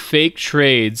some more fake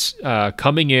trades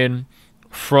coming in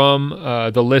from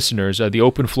the listeners, the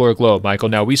Open Floor Globe, Michael.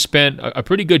 Now, we spent a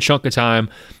pretty good chunk of time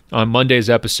on Monday's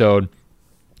episode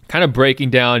kind of breaking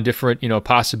down different,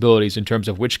 possibilities in terms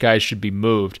of which guys should be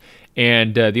moved.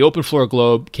 And the Open Floor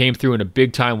Globe came through in a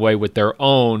big-time way with their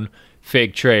own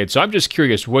fake trade. So I'm just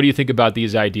curious, what do you think about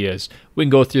these ideas? We can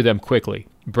go through them quickly.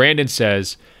 Brandon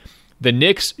says, the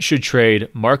Knicks should trade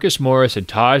Marcus Morris and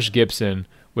Taj Gibson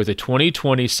with a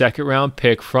 2020 second-round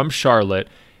pick from Charlotte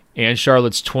and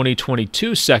Charlotte's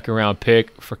 2022 second-round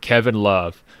pick for Kevin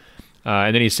Love.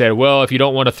 And then he said, well, if you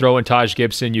don't want to throw in Taj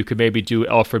Gibson, you could maybe do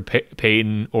Elfrid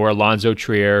Payton or Alonzo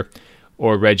Trier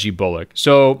or Reggie Bullock.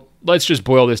 So let's just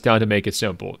boil this down to make it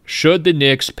simple. Should the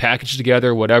Knicks package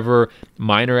together whatever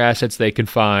minor assets they can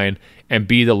find and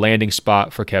be the landing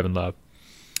spot for Kevin Love?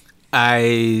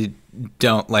 I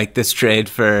don't like this trade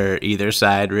for either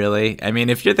side, really. I mean,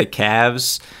 if you're the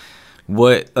Cavs,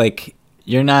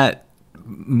 you're not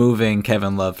moving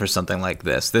Kevin Love for something like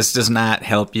this. This does not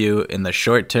help you in the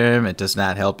short term. It does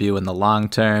not help you in the long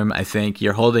term. I think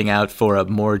you're holding out for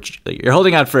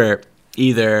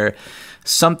either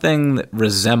something that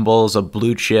resembles a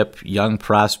blue chip young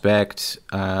prospect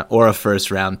or a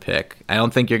first round pick. I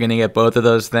don't think you're going to get both of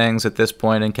those things at this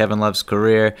point in Kevin Love's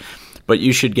career, but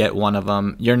you should get one of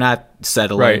them. You're not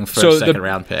settling for second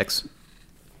round picks.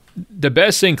 The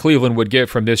best thing Cleveland would get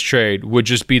from this trade would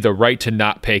just be the right to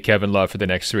not pay Kevin Love for the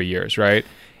next 3 years, right?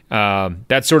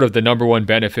 That's sort of the number one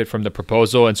benefit from the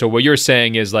proposal. And so what you're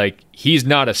saying is, like, he's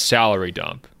not a salary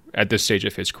dump at this stage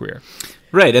of his career.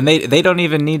 Right, and they don't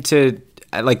even need to,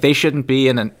 they shouldn't be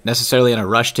necessarily in a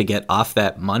rush to get off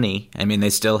that money. I mean, they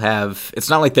still have, it's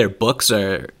not like their books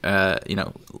are,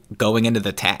 going into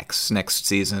the tax next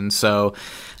season. So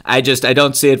I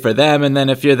don't see it for them. And then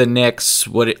if you're the Knicks,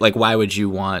 why would you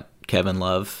want Kevin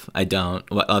Love? I don't.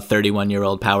 A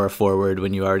 31-year-old power forward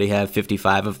when you already have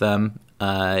 55 of them.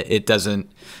 It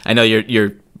doesn't. I know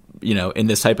you're in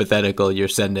this hypothetical, you're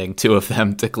sending two of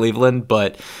them to Cleveland,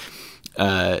 but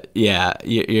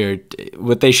you're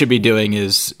what they should be doing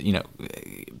is,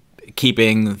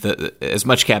 keeping as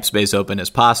much cap space open as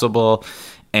possible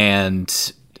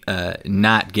and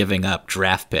not giving up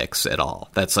draft picks at all.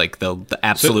 That's like the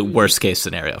absolute worst case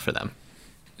scenario for them.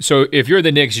 So if you're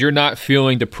the Knicks, you're not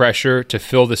feeling the pressure to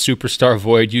fill the superstar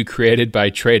void you created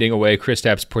by trading away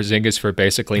Kristaps Porzingis for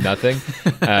basically nothing.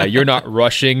 You're not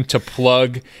rushing to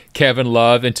plug Kevin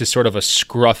Love into sort of a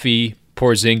scruffy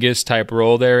Porzingis type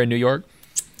role there in New York?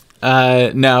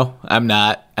 No, I'm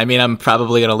not. I mean, I'm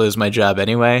probably going to lose my job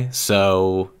anyway.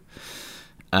 So,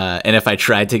 and if I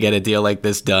tried to get a deal like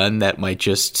this done, that might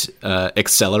just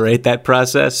accelerate that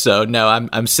process. So no,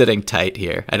 I'm sitting tight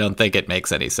here. I don't think it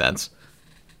makes any sense.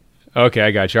 Okay,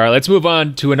 I got you. All right, let's move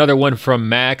on to another one from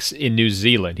Max in New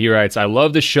Zealand. He writes, I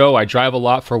love the show. I drive a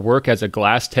lot for work as a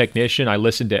glass technician. I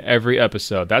listen to every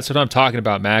episode. That's what I'm talking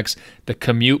about, Max. The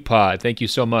commute pod. Thank you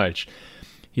so much.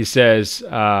 He says,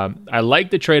 I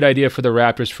like the trade idea for the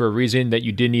Raptors for a reason that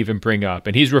you didn't even bring up.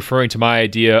 And he's referring to my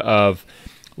idea of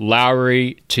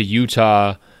Lowry to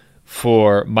Utah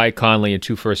for Mike Conley and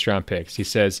 2 first-round picks. He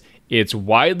says, it's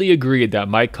widely agreed that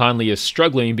Mike Conley is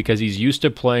struggling because he's used to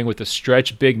playing with a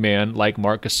stretch big man like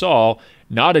Marc Gasol,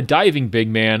 not a diving big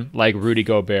man like Rudy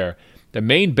Gobert. The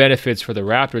main benefits for the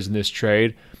Raptors in this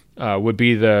trade would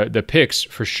be the picks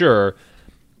for sure,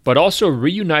 but also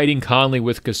reuniting Conley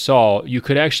with Gasol, you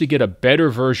could actually get a better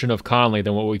version of Conley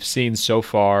than what we've seen so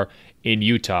far in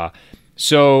Utah.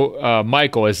 So,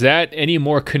 Michael, is that any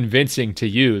more convincing to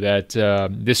you that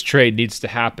this trade needs to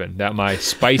happen, that my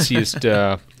spiciest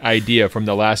idea from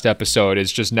the last episode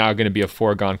is just now going to be a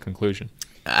foregone conclusion?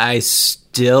 I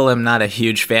still am not a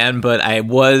huge fan, but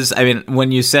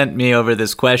when you sent me over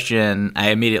this question,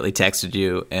 I immediately texted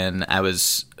you, and I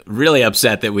was really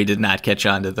upset that we did not catch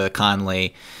on to the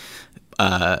Conley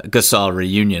Gasol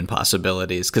reunion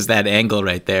possibilities, because that angle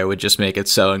right there would just make it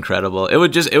so incredible. It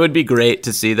would be great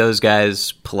to see those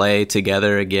guys play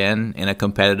together again in a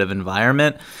competitive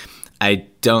environment. I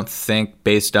don't think,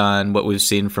 based on what we've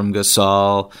seen from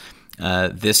Gasol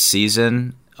this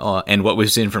season and what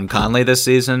we've seen from Conley this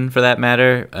season, for that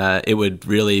matter, it would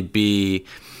really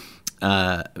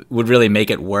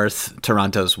make it worth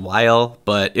Toronto's while.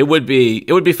 But it would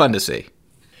be fun to see.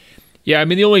 Yeah, I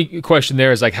mean, the only question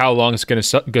there is, like, how long is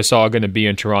Gasol going to be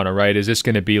in Toronto, right? Is this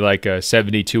going to be like a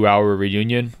 72-hour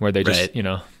reunion where they just,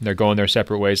 they're going their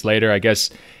separate ways later? I guess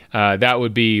that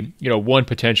would be, one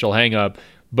potential hang-up.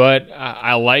 But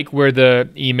I like where the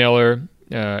emailer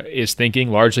is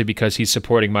thinking, largely because he's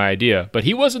supporting my idea. But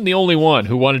he wasn't the only one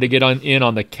who wanted to get in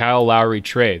on the Kyle Lowry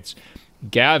trades.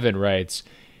 Gavin writes,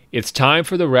 it's time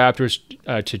for the Raptors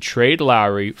to trade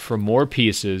Lowry for more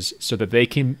pieces so that they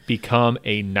can become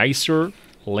a nicer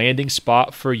landing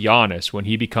spot for Giannis when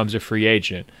he becomes a free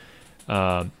agent.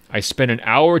 I spent an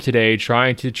hour today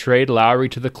trying to trade Lowry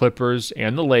to the Clippers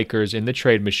and the Lakers in the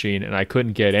trade machine, and I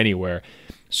couldn't get anywhere.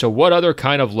 So what other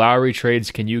kind of Lowry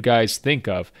trades can you guys think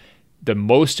of? The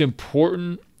most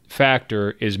important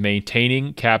factor is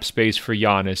maintaining cap space for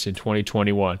Giannis in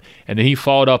 2021. And then he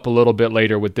followed up a little bit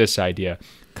later with this idea.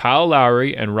 Kyle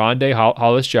Lowry and Rondae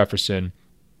Hollis-Jefferson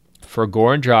for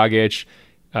Goran Dragic,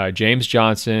 James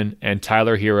Johnson, and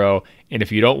Tyler Hero. And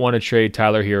if you don't want to trade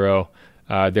Tyler Hero,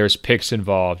 there's picks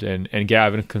involved. And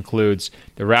Gavin concludes,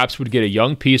 the Raps would get a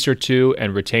young piece or two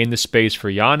and retain the space for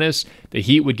Giannis. The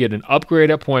Heat would get an upgrade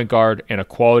at point guard and a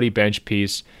quality bench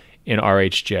piece in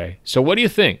RHJ. So what do you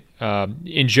think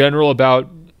in general about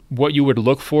what you would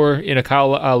look for in a Kyle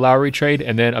Lowry trade,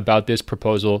 and then about this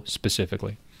proposal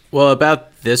specifically? Well,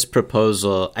 about this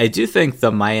proposal, I do think the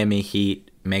Miami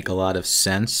Heat make a lot of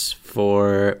sense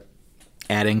for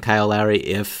adding Kyle Lowry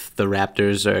if the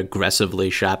Raptors are aggressively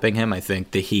shopping him. I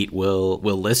think the Heat will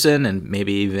listen and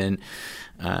maybe even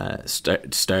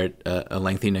start a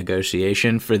lengthy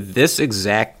negotiation for this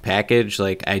exact package.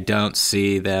 Like, I don't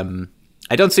see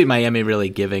Miami really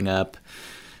giving up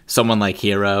someone like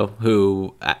Hero,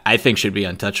 who I think should be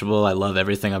untouchable. I love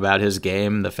everything about his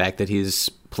game. The fact that he's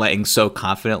playing so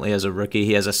confidently as a rookie.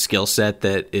 He has a skill set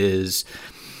that is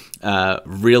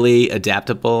really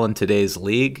adaptable in today's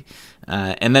league.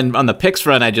 And then on the picks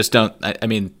front,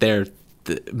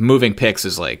 moving picks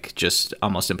is like just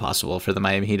almost impossible for the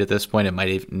Miami Heat at this point. It might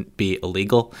even be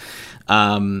illegal.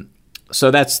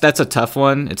 So that's a tough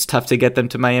one. It's tough to get them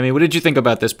to Miami. What did you think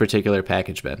about this particular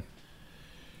package, Ben?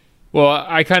 Well,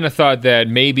 I kind of thought that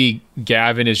maybe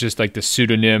Gavin is just like the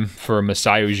pseudonym for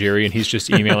Masai Ujiri, and he's just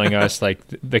emailing us like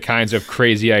the kinds of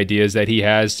crazy ideas that he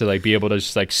has to like be able to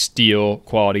just like steal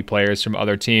quality players from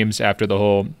other teams after the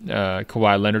whole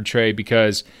Kawhi Leonard trade,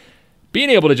 because being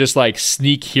able to just like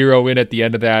sneak Hero in at the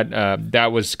end of that,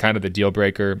 that was kind of the deal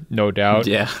breaker, no doubt.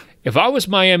 Yeah. if I was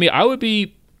Miami, I would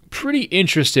be pretty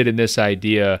interested in this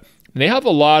idea. And they have a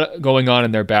lot going on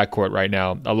in their backcourt right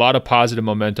now, a lot of positive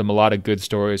momentum, a lot of good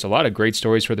stories, a lot of great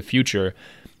stories for the future,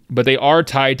 but they are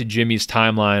tied to Jimmy's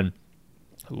timeline.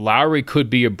 Lowry could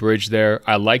be a bridge there.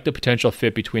 I like the potential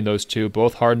fit between those two.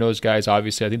 Both hard-nosed guys,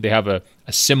 obviously. I think they have a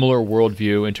similar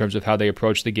worldview in terms of how they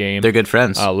approach the game. They're good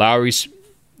friends. Lowry's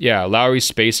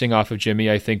spacing off of Jimmy,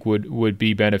 I think, would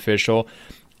be beneficial.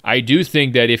 I do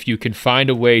think that if you can find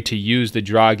a way to use the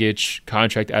Dragic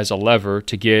contract as a lever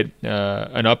to get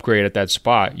an upgrade at that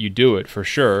spot, you do it for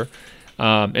sure.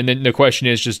 And then the question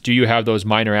is just, do you have those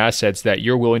minor assets that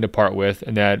you're willing to part with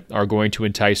and that are going to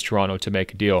entice Toronto to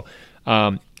make a deal?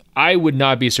 I would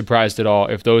not be surprised at all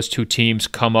if those two teams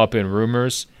come up in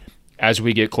rumors as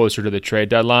we get closer to the trade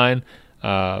deadline,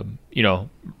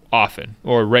 often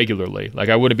or regularly. Like,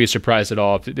 I wouldn't be surprised at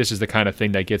all if this is the kind of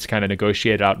thing that gets kind of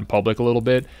negotiated out in public a little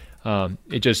bit.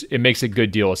 It makes a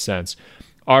good deal of sense.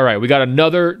 All right, we got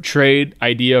another trade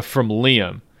idea from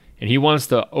Liam, and he wants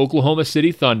the Oklahoma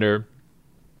City Thunder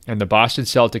and the Boston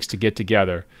Celtics to get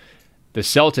together. The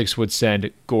Celtics would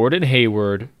send Gordon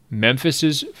Hayward,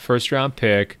 Memphis's first-round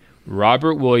pick,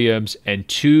 Robert Williams, and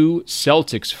 2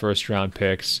 Celtics first-round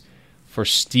picks for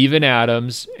Steven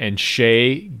Adams and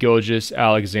Shai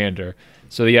Gilgeous-Alexander.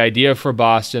 So the idea for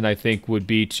Boston, I think, would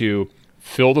be to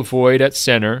fill the void at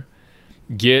center,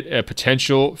 get a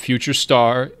potential future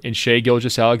star in Shai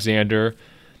Gilgeous-Alexander,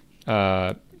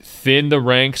 thin the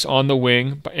ranks on the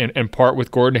wing and part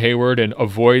with Gordon Hayward and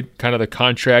avoid kind of the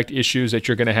contract issues that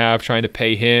you're going to have trying to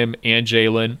pay him and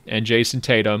Jalen and Jason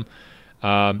Tatum.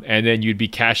 And then you'd be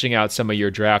cashing out some of your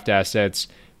draft assets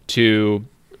to,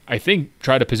 I think,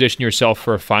 try to position yourself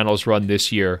for a finals run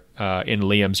this year in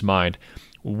Liam's mind.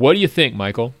 What do you think,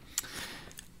 Michael?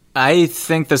 I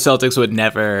think the Celtics would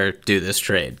never do this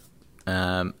trade.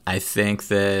 I think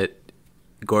that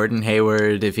Gordon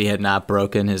Hayward, if he had not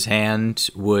broken his hand,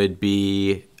 would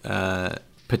be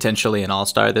potentially an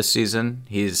all-star this season.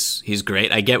 He's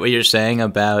great. I get what you're saying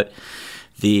about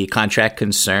the contract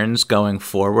concerns going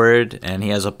forward, and he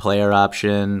has a player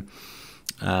option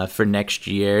for next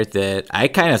year that I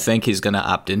kind of think he's going to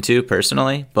opt into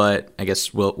personally, but I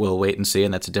guess we'll wait and see,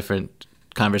 and that's a different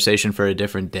conversation for a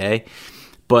different day.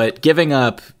 But giving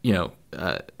up,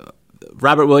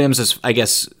 Robert Williams is, I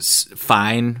guess,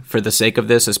 fine for the sake of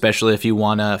this, especially if you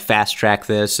want to fast track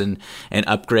this and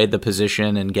upgrade the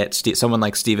position and get someone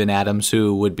like Steven Adams,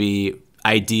 who would be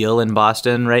ideal in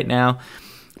Boston right now.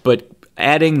 But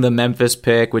adding the Memphis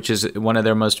pick, which is one of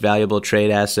their most valuable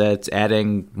trade assets,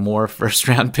 adding more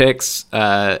first-round picks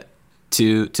to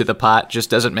the pot just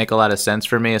doesn't make a lot of sense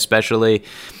for me, especially,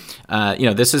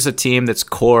 this is a team that's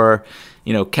core.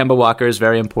 Kemba Walker is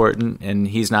very important, and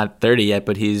he's not 30 yet,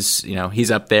 but he's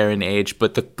up there in age.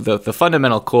 But the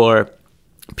fundamental core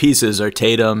pieces are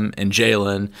Tatum and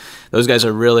Jalen. Those guys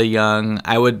are really young.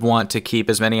 I would want to keep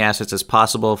as many assets as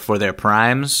possible for their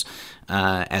primes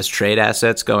as trade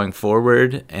assets going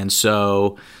forward. And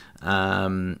so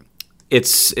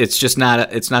it's just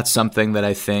not something that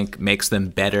I think makes them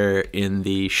better in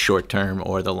the short term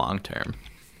or the long term.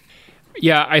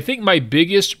 Yeah, I think my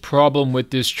biggest problem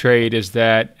with this trade is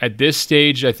that at this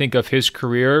stage, I think, of his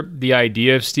career, the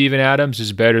idea of Steven Adams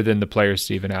is better than the player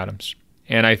Steven Adams.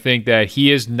 And I think that he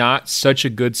is not such a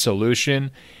good solution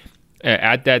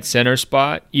at that center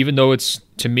spot, even though it's,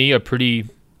 to me, a pretty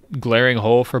glaring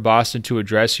hole for Boston to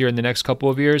address here in the next couple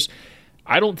of years.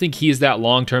 I don't think he's that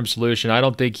long-term solution. I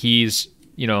don't think he's,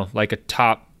 like a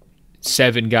top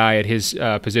 7 guy at his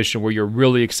position where you're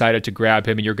really excited to grab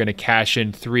him and you're going to cash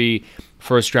in 3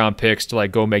 first-round picks to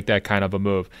go make that kind of a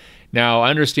move. Now,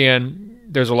 I understand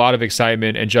there's a lot of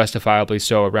excitement, and justifiably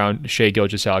so, around Shai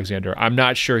Gilgeous-Alexander. I'm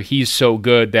not sure he's so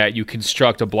good that you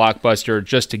construct a blockbuster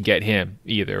just to get him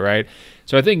either, right?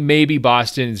 So I think maybe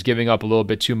Boston is giving up a little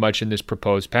bit too much in this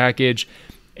proposed package,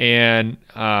 and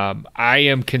I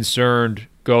am concerned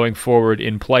going forward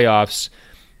in playoffs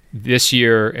this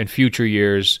year and future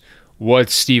years.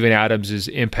 What's Steven Adams'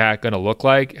 impact going to look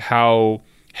like? How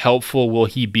helpful will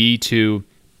he be to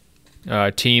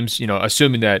teams,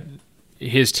 assuming that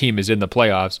his team is in the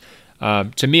playoffs?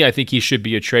 To me, I think he should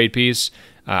be a trade piece.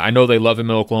 I know they love him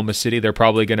in Oklahoma City. They're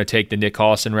probably going to take the Nick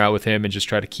Collison route with him and just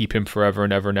try to keep him forever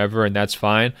and ever and ever, and that's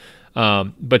fine.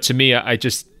 But to me,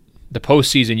 the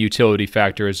postseason utility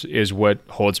factor is what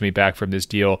holds me back from this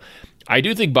deal. I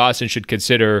do think Boston should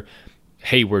consider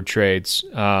Hayward trades,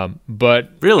 but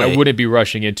really? I wouldn't be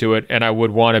rushing into it, and I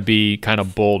would want to be kind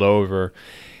of bowled over.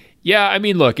 Yeah, I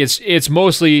mean, look, it's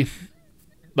mostly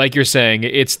like you're saying,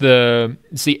 it's the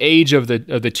age of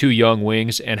the two young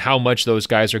wings and how much those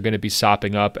guys are going to be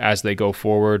sopping up as they go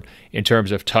forward in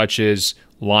terms of touches,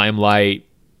 limelight,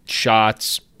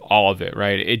 shots, all of it,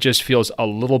 right? It just feels a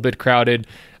little bit crowded.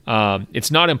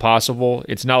 It's not impossible.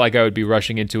 It's not like I would be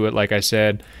rushing into it, like I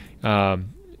said.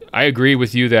 I agree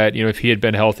with you that, if he had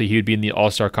been healthy, he would be in the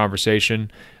all-star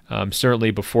conversation.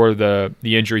 Certainly before the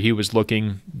injury, he was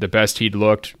looking the best he'd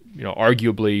looked,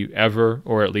 arguably ever,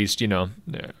 or at least,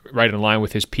 right in line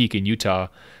with his peak in Utah.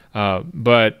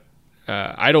 But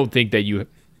I don't think that you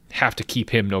have to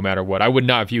keep him no matter what. I would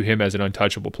not view him as an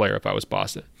untouchable player if I was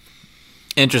Boston.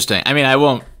 Interesting. I mean, I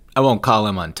won't call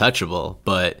him untouchable,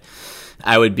 but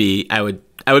I would be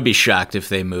shocked if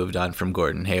they moved on from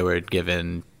Gordon Hayward,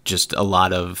 given there's just a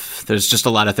lot of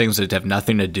things that have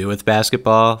nothing to do with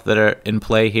basketball that are in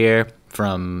play here,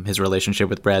 from his relationship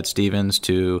with Brad Stevens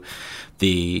to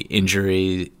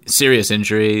the serious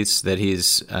injuries that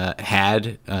he's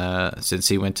had since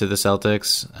he went to the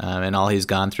Celtics, and all he's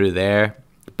gone through there.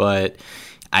 But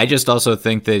I just also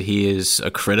think that he is a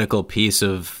critical piece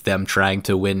of them trying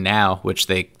to win now, which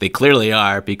they clearly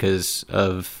are because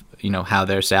of how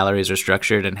their salaries are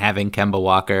structured, and having Kemba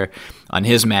Walker on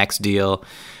his max deal.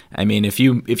 I mean, if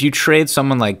you trade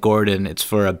someone like Gordon, it's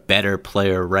for a better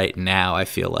player right now, I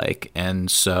feel like.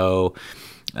 And so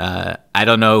I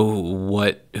don't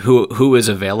know who is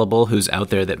available, who's out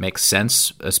there that makes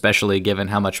sense, especially given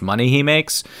how much money he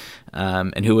makes,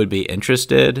 and who would be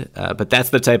interested. But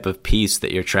that's the type of piece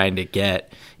that you're trying to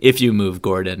get if you move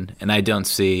Gordon, and I don't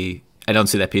see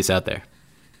that piece out there.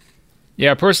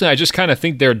 Yeah, personally, I just kind of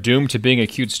think they're doomed to being a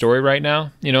cute story right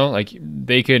now. Like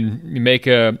they could make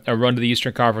a run to the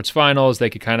Eastern Conference Finals. They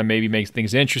could kind of maybe make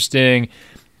things interesting.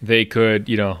 They could,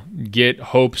 get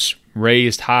hopes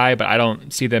raised high, but I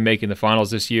don't see them making the finals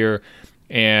this year.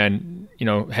 And,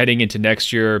 heading into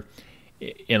next year,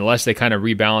 unless they kind of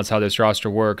rebalance how this roster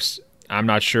works, I'm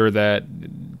not sure that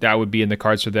would be in the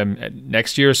cards for them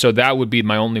next year. So that would be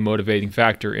my only motivating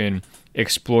factor in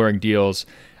exploring deals.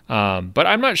 But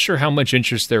I'm not sure how much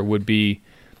interest there would be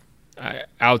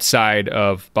outside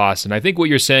of Boston. I think what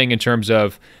you're saying in terms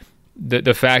of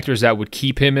the factors that would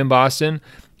keep him in Boston,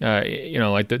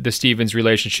 like the Stevens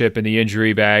relationship and the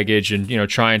injury baggage and,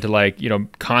 trying to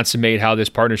consummate how this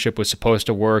partnership was supposed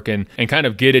to work and kind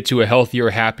of get it to a healthier,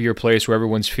 happier place where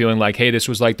everyone's feeling like, hey, this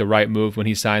was like the right move when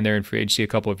he signed there in free agency a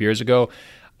couple of years ago.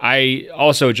 I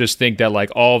also just think that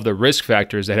all of the risk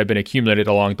factors that have been accumulated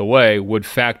along the way would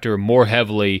factor more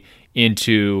heavily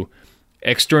into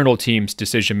external teams'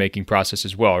 decision-making process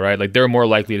as well, right? They're more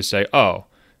likely to say, oh,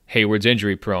 Hayward's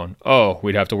injury prone. Oh,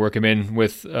 we'd have to work him in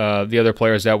with the other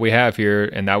players that we have here,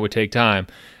 and that would take time.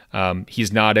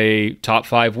 He's not a top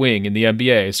 5 wing in the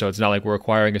NBA, so it's not like we're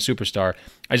acquiring a superstar.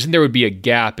 I just think there would be a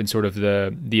gap in sort of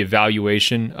the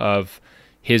evaluation of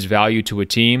his value to a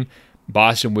team.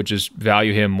 Boston would just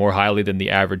value him more highly than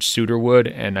the average suitor would,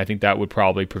 and I think that would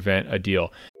probably prevent a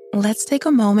deal. Let's take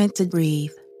a moment to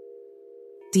breathe.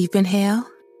 Deep inhale.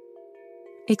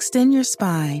 Extend your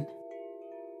spine.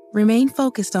 Remain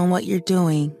focused on what you're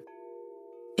doing.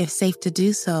 If safe to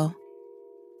do so,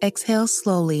 exhale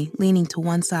slowly, leaning to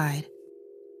one side.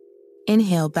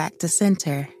 Inhale back to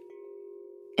center.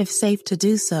 If safe to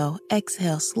do so,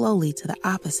 exhale slowly to the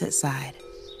opposite side.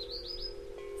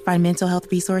 Find mental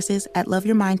health resources at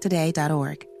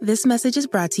loveyourmindtoday.org. This message is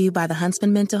brought to you by the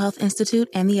Huntsman Mental Health Institute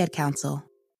and the Ed Council.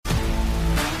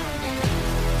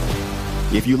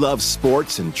 If you love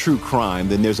sports and true crime,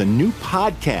 then there's a new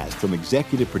podcast from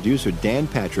executive producer Dan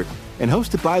Patrick and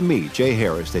hosted by me, Jay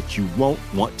Harris, that you won't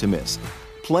want to miss.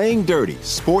 Playing Dirty: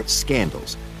 Sports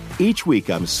Scandals. Each week,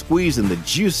 I'm squeezing the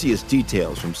juiciest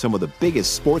details from some of the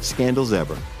biggest sports scandals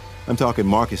ever. I'm talking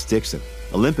Marcus Dixon,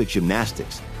 Olympic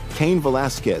gymnastics, Cain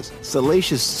Velasquez,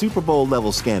 salacious Super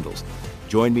Bowl-level scandals.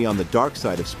 Join me on the dark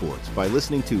side of sports by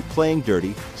listening to Playing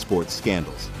Dirty: Sports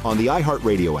Scandals on the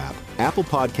iHeartRadio app, Apple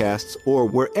Podcasts, or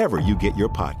wherever you get your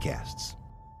podcasts.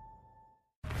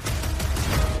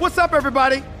 What's up,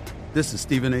 everybody? This is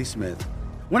Stephen A. Smith.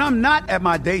 When I'm not at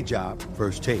my day job,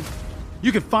 First Take,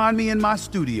 you can find me in my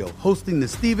studio hosting the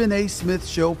Stephen A. Smith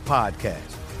Show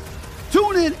podcast.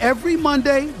 Tune in every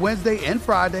Monday, Wednesday, and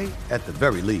Friday, at the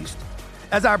very least,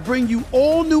 as I bring you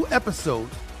all new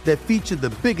episodes that feature the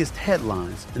biggest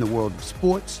headlines in the world of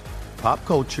sports, pop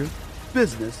culture,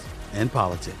 business, and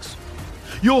politics.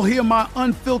 You'll hear my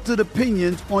unfiltered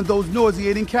opinions on those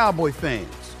nauseating Cowboy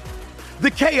fans, the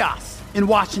chaos in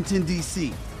Washington,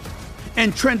 D.C.,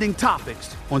 and trending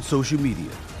topics on social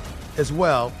media, as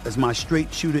well as my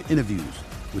straight shooter interviews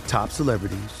with top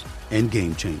celebrities and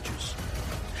game changers.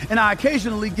 And I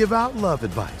occasionally give out love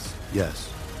advice.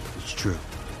 Yes, it's true.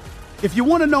 If you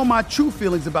want to know my true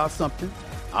feelings about something,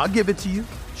 I'll give it to you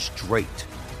straight.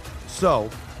 So,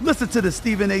 listen to the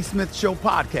Stephen A. Smith Show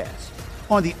podcast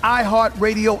on the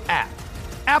iHeartRadio app,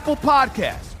 Apple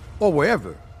Podcasts, or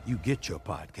wherever you get your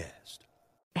podcast.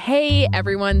 Hey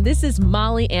everyone, this is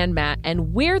Molly and Matt,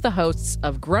 and we're the hosts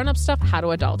of Grown Up Stuff How to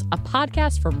Adult, a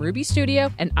podcast from Ruby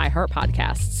Studio and iHeart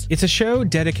Podcasts. It's a show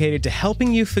dedicated to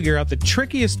helping you figure out the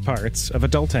trickiest parts of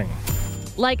adulting.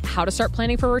 Like how to start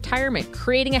planning for retirement,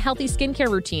 creating a healthy skincare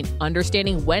routine,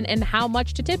 understanding when and how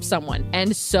much to tip someone,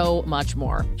 and so much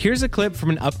more. Here's a clip from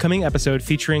an upcoming episode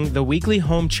featuring the weekly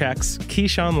home checks,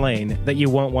 Keyshawn Lane, that you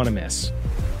won't want to miss.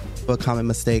 A common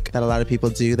mistake that a lot of people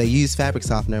do, they use fabric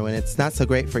softener when it's not so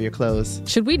great for your clothes.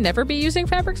 Should we never be using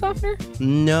fabric softener?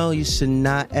 No, you should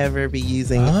not ever be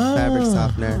using fabric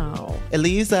softener. Wow. It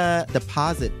leaves a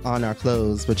deposit on our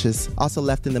clothes, which is also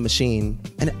left in the machine.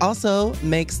 And it also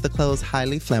makes the clothes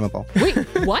highly flammable.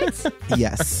 Wait, what?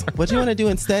 Yes. What you want to do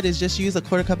instead is just use a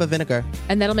quarter cup of vinegar.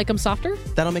 And that'll make them softer?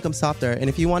 That'll make them softer. And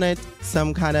if you wanted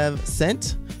some kind of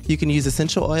scent, you can use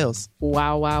essential oils.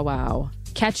 Wow, wow, wow.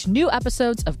 Catch new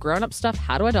episodes of Grown Up Stuff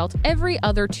How to Adult every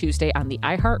other Tuesday on the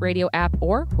iHeartRadio app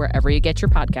or wherever you get your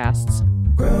podcasts.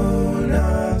 Grown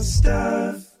Up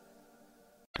Stuff.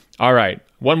 All right,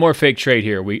 one more fake trade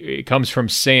here. It comes from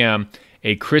Sam,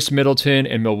 a Chris Middleton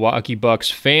and Milwaukee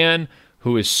Bucks fan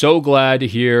who is so glad to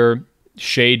hear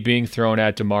shade being thrown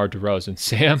at DeMar DeRozan.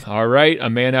 Sam, all right, a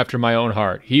man after my own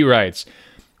heart. He writes,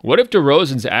 what if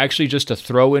DeRozan's actually just a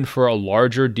throw-in for a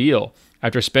larger deal?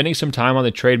 After spending some time on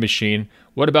the trade machine,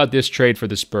 what about this trade for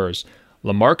the Spurs?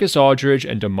 LaMarcus Aldridge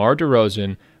and DeMar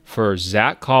DeRozan for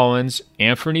Zach Collins,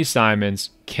 Anthony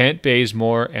Simons, Kent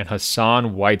Bazemore, and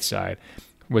Hassan Whiteside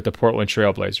with the Portland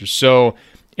Trailblazers. So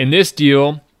in this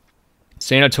deal,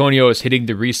 San Antonio is hitting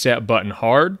the reset button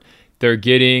hard. They're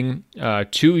getting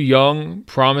two young,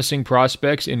 promising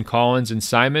prospects in Collins and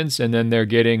Simons, and then they're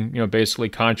getting, basically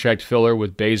contract filler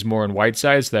with Bazemore and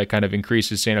Whiteside. So that kind of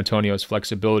increases San Antonio's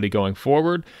flexibility going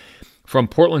forward. From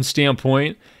Portland's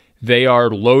standpoint, they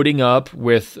are loading up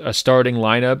with a starting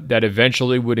lineup that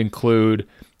eventually would include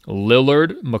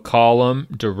Lillard, McCollum,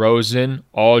 DeRozan,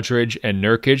 Aldridge, and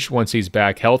Nurkic once he's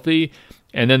back healthy.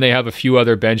 And then they have a few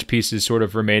other bench pieces sort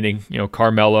of remaining,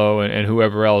 Carmelo and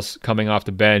whoever else coming off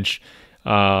the bench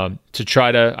to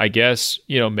try to, I guess,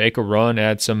 make a run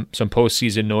at some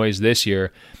postseason noise this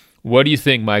year. What do you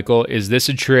think, Michael? Is this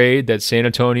a trade that San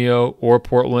Antonio or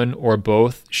Portland or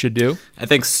both should do? I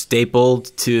think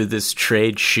stapled to this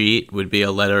trade sheet would be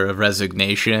a letter of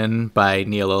resignation by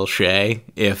Neil O'Shea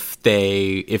if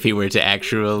he were to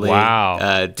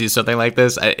actually do something like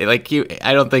this. I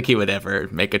don't think he would ever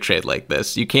make a trade like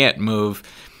this. You can't move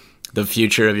the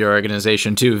future of your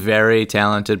organization, two very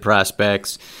talented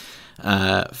prospects,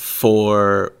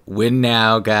 for win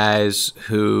now guys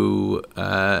who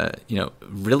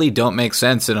really don't make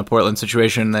sense in a Portland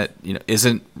situation that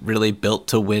isn't really built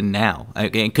to win now.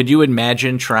 Could you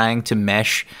imagine trying to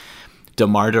mesh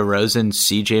DeMar DeRozan,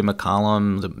 CJ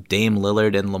McCollum, Dame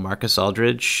Lillard, and LaMarcus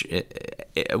Aldridge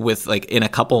with in a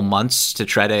couple months to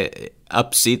try to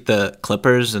upseat the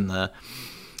Clippers and the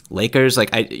Lakers?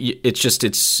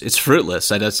 It's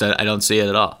fruitless. I don't see it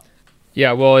at all.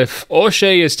 Yeah, well, if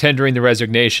O'Shea is tendering the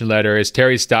resignation letter, is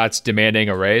Terry Stotts demanding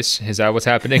a raise? Is that what's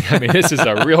happening? I mean, this is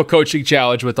a real coaching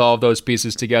challenge with all of those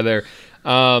pieces together.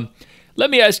 Let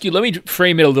me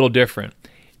frame it a little different.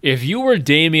 If you were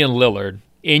Damian Lillard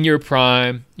in your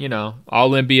prime,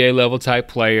 all NBA level type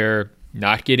player,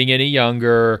 not getting any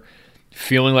younger,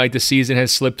 feeling like the season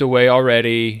has slipped away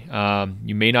already,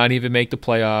 you may not even make the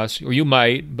playoffs, or you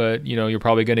might, but you're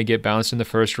probably going to get bounced in the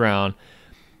first round.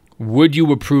 Would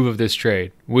you approve of this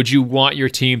trade? Would you want your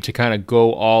team to kind of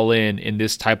go all in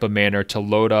this type of manner to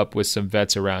load up with some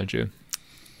vets around you?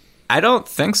 I don't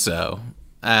think so.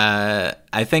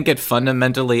 I think it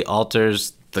fundamentally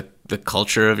alters the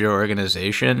culture of your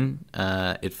organization.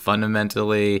 It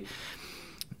fundamentally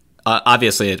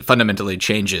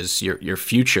changes your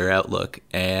future outlook.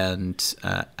 And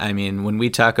when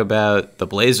we talk about the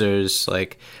Blazers,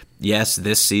 yes,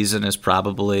 this season is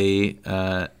probably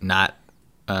not.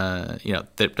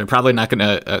 They're probably not going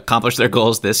to accomplish their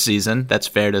goals this season. That's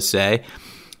fair to say.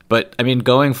 But,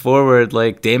 going forward,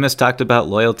 Dame has talked about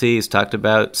loyalty. He's talked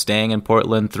about staying in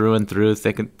Portland through and through,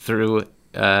 thinking through,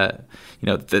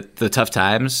 the tough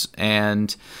times.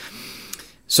 And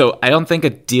so I don't think a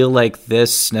deal like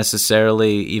this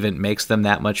necessarily even makes them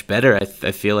that much better.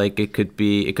 I feel like it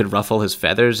could ruffle his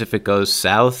feathers if it goes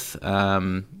south.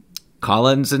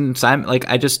 Collins and Simon,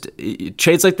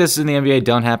 trades like this in the NBA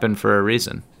don't happen for a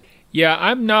reason. Yeah,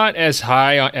 I'm not as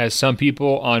high as some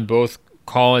people on both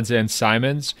Collins and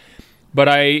Simons, but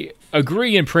I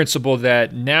agree in principle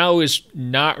that now is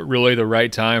not really the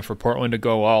right time for Portland to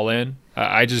go all in.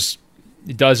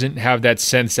 It doesn't have that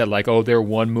sense that like, oh, they're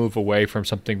one move away from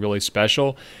something really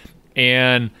special.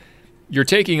 And you're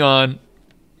taking on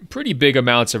pretty big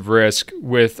amounts of risk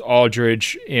with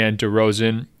Aldridge and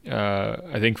DeRozan.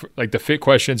 I think like the fit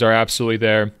questions are absolutely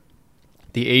there.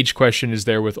 The age question is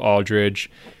there with Aldridge.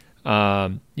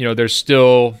 There's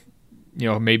still,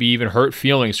 maybe even hurt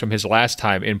feelings from his last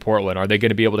time in Portland. Are they going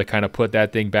to be able to kind of put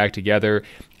that thing back together?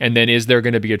 And then is there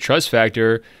going to be a trust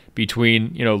factor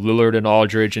between, Lillard and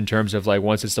Aldridge in terms of like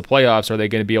once it's the playoffs, are they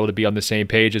going to be able to be on the same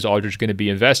page? Is Aldridge going to be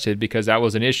invested? Because that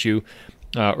was an issue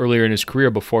earlier in his career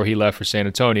before he left for San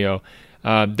Antonio.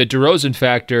 The DeRozan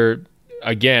factor,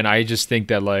 again, I just think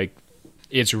that like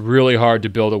it's really hard to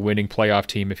build a winning playoff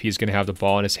team if he's going to have the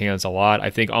ball in his hands a lot. I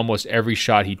think almost every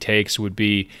shot he takes would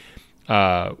be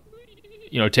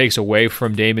takes away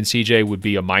from Dame and CJ would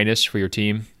be a minus for your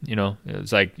team.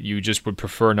 It's like you just would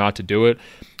prefer not to do it.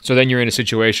 So then you're in a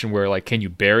situation where, like, can you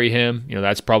bury him?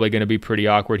 That's probably going to be pretty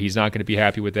awkward. He's not going to be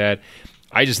happy with that.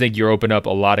 I just think you're opening up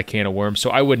a lot of can of worms. So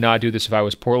I would not do this if I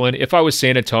was Portland. If I was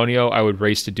San Antonio, I would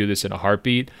race to do this in a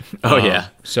heartbeat. Oh, yeah.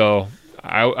 So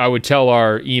I would tell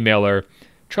our emailer,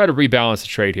 try to rebalance the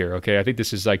trade here, okay? I think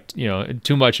this is like,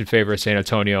 too much in favor of San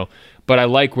Antonio, but I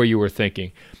like where you were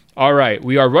thinking. All right,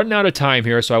 we are running out of time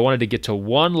here, so I wanted to get to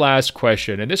one last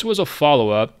question, and this was a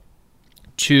follow-up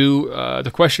to the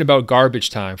question about garbage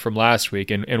time from last week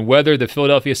and whether the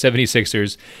Philadelphia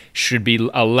 76ers should be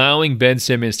allowing Ben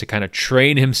Simmons to kind of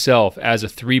train himself as a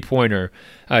three-pointer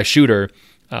shooter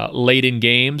late in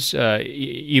games,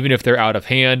 even if they're out of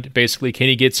hand. Basically, can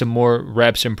he get some more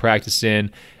reps and practice in,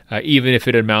 even if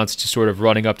it amounts to sort of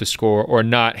running up the score or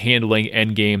not handling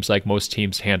end games like most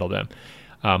teams handle them?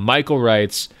 Michael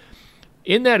writes,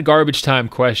 in that garbage time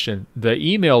question, the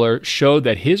emailer showed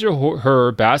that his or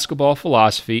her basketball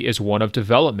philosophy is one of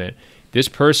development. This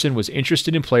person was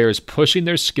interested in players pushing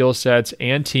their skill sets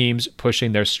and teams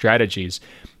pushing their strategies.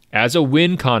 As a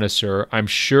win connoisseur, I'm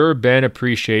sure Ben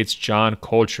appreciates John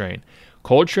Coltrane.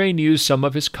 Coltrane used some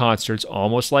of his concerts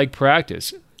almost like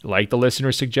practice, like the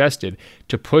listener suggested,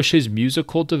 to push his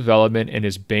musical development and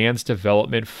his band's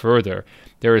development further.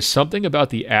 There is something about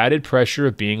the added pressure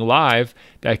of being live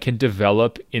that can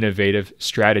develop innovative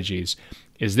strategies.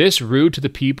 Is this rude to the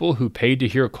people who paid to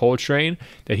hear Coltrane,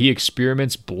 that he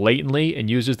experiments blatantly and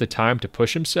uses the time to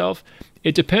push himself?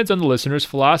 It depends on the listener's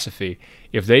philosophy.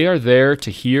 If they are there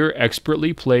to hear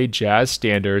expertly played jazz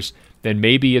standards, then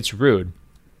maybe it's rude.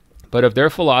 But if their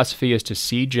philosophy is to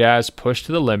see jazz pushed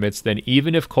to the limits, then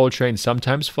even if Coltrane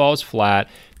sometimes falls flat,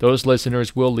 those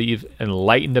listeners will leave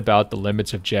enlightened about the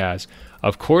limits of jazz.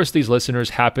 Of course, these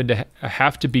listeners happen to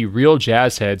have to be real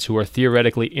jazz heads who are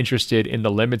theoretically interested in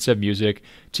the limits of music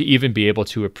to even be able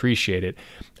to appreciate it.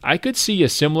 I could see a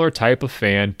similar type of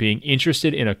fan being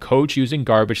interested in a coach using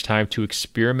garbage time to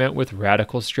experiment with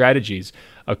radical strategies.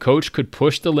 A coach could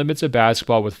push the limits of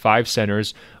basketball with 5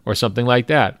 centers or something like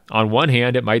that. On one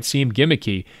hand, it might seem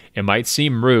gimmicky, it might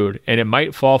seem rude, and it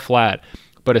might fall flat.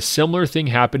 But a similar thing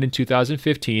happened in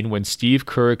 2015 when Steve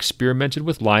Kerr experimented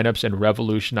with lineups and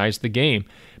revolutionized the game.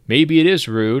 Maybe it is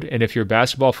rude, and if your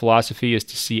basketball philosophy is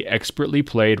to see expertly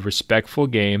played, respectful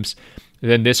games,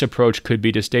 then this approach could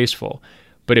be distasteful.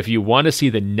 But if you want to see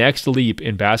the next leap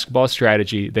in basketball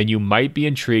strategy, then you might be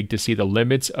intrigued to see the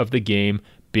limits of the game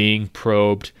being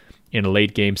probed in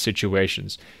late game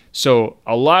situations. So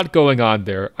a lot going on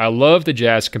there. I love the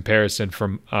Jazz comparison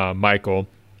from Michael.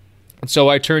 And so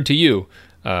I turn to you,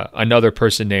 another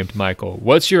person named Michael.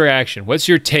 What's your reaction? What's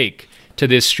your take to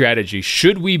this strategy?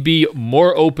 Should we be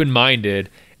more open-minded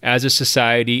as a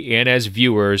society and as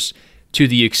viewers to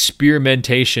the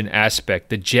experimentation aspect,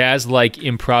 the Jazz-like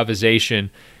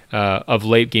improvisation of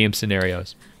late-game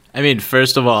scenarios? I mean,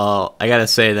 first of all, I gotta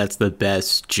say that's the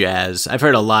best Jazz. I've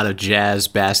heard a lot of Jazz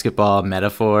basketball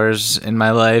metaphors in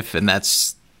my life, and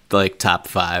that's like top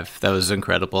 5. That was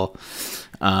incredible.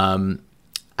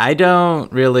 I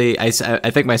don't really. I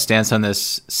think my stance on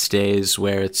this stays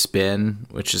where it's been,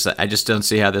 which is I just don't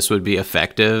see how this would be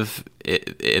effective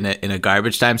in a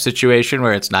garbage time situation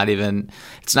where it's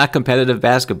not competitive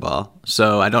basketball.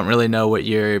 So I don't really know what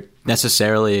you're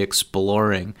necessarily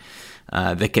exploring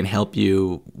that can help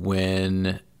you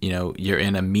when you're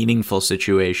in a meaningful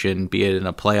situation, be it in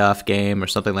a playoff game or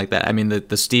something like that. I mean,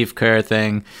 the Steve Kerr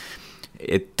thing,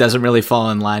 it doesn't really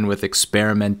fall in line with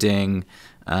experimenting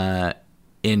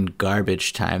in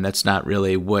garbage time. That's not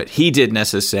really what he did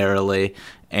necessarily.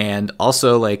 And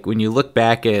also, like, when you look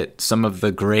back at some of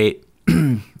the great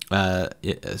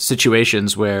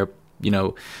situations where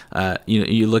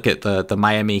You look at the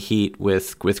Miami Heat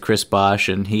with Chris Bosh,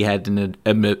 and he had an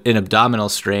abdominal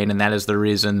strain, and that is the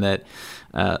reason that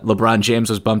LeBron James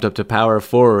was bumped up to power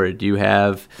forward. You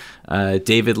have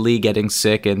David Lee getting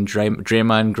sick and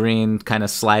Draymond Green kind of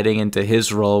sliding into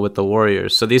his role with the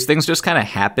Warriors. So these things just kind of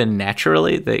happen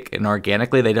naturally and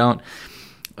organically. They don't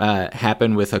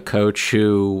happen with a coach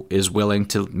who is willing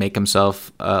to make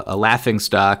himself a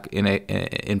laughingstock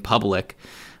in public.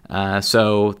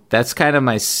 So that's kind of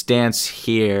my stance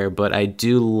here, but I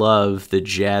do love the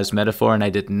Jazz metaphor, and I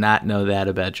did not know that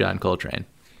about John Coltrane.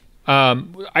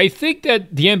 I think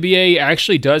that the NBA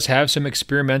actually does have some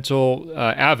experimental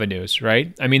avenues,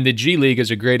 right? I mean, the G League is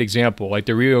a great example. Like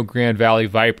the Rio Grande Valley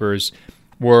Vipers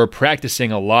were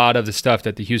practicing a lot of the stuff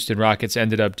that the Houston Rockets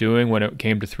ended up doing when it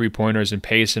came to three-pointers and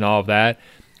pace and all of that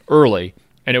early.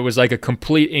 And it was like a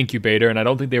complete incubator, and I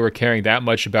don't think they were caring that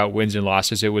much about wins and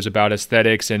losses. It was about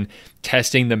aesthetics and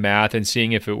testing the math and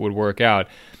seeing if it would work out.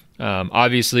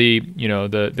 Obviously,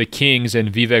 the Kings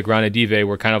and Vivek Ranadive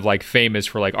were kind of like famous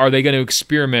for like, are they going to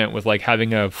experiment with like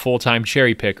having a full-time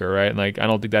cherry picker, right? And like, I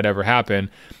don't think that ever happened.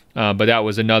 But that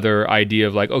was another idea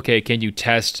of like, okay, can you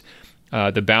test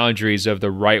the boundaries of the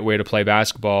right way to play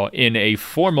basketball in a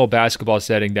formal basketball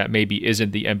setting that maybe isn't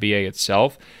the NBA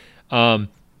itself?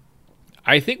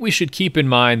 I think we should keep in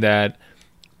mind that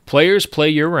players play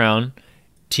year-round.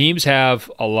 Teams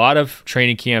have a lot of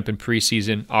training camp and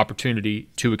preseason opportunity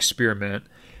to experiment.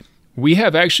 We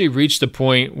have actually reached the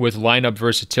point with lineup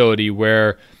versatility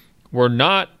where we're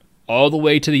not all the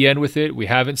way to the end with it. We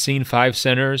haven't seen 5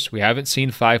 centers. We haven't seen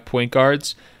 5 point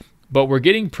guards. But we're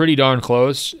getting pretty darn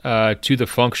close to the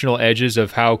functional edges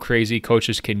of how crazy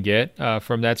coaches can get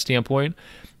from that standpoint.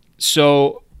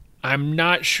 So I'm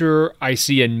not sure I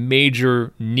see a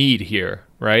major need here,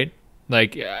 right?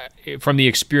 Like from the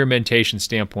experimentation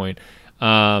standpoint,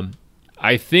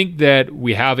 I think that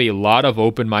we have a lot of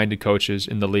open-minded coaches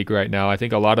in the league right now. I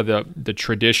think a lot of the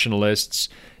traditionalists,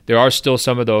 there are still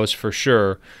some of those for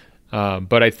sure,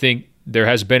 but I think there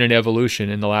has been an evolution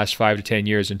in the last 5 to 10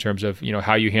 years in terms of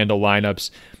how you handle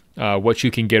lineups, what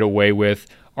you can get away with.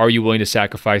 Are you willing to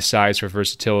sacrifice size for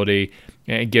versatility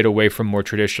and get away from more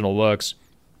traditional looks?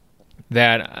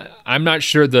 That I'm not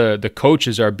sure the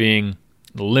coaches are being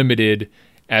limited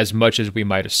as much as we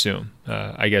might assume.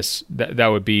 I guess that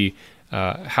would be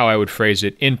how I would phrase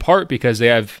it, in part because they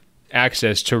have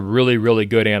access to really, really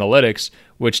good analytics,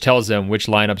 which tells them which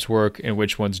lineups work and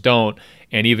which ones don't.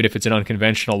 And even if it's an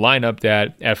unconventional lineup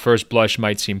that at first blush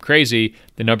might seem crazy,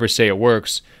 the numbers say it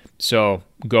works, so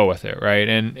go with it, right?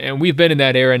 And we've been in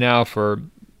that era now for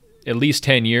at least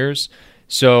 10 years,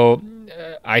 so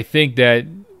I think that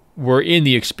we're in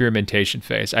the experimentation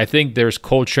phase. I think there's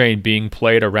Coltrane being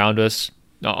played around us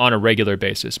on a regular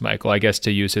basis, Michael, I guess,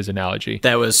 to use his analogy.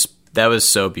 That was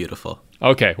so beautiful.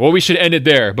 Okay, well, we should end it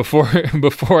there before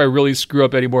I really screw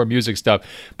up any more music stuff.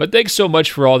 But thanks so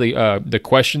much for all the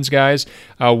questions, guys.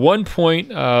 One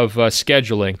point of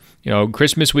scheduling.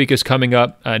 Christmas week is coming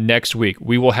up next week.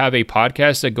 We will have a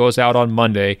podcast that goes out on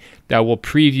Monday that will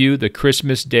preview the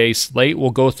Christmas Day slate.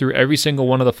 We'll go through every single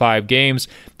one of the 5 games,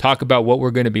 talk about what we're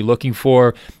going to be looking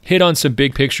for, hit on some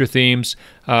big picture themes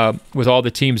with all the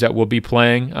teams that will be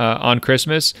playing on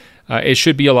Christmas. It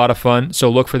should be a lot of fun, so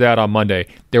look for that on Monday.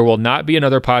 There will not be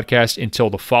another podcast until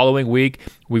the following week.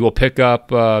 We will pick up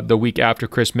the week after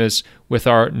Christmas with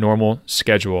our normal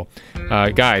schedule.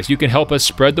 Guys, you can help us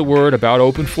spread the word about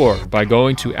Open Floor by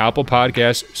going to Apple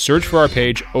Podcasts, search for our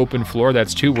page, Open Floor,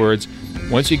 that's 2 words.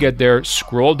 Once you get there,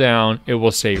 scroll down, it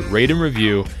will say rate and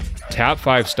review, tap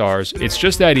 5 stars. It's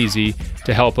just that easy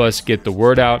to help us get the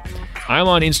word out. I'm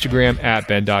on Instagram at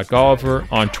Ben.Golliver,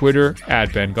 on Twitter at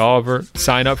BenGolliver.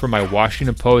 Sign up for my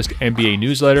Washington Post NBA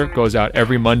newsletter. Goes out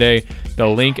every Monday. The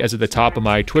link is at the top of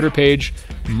my Twitter page.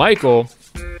 Michael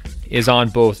is on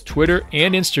both Twitter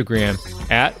and Instagram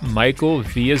at Michael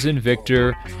V as in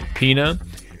Victor Pina.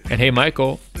 And hey,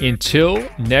 Michael, until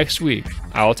next week,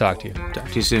 I will talk to you. Talk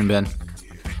to you soon, Ben.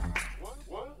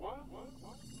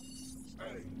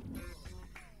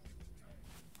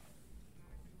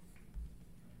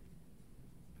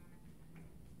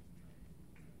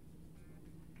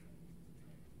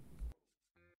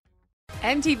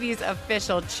 MTV's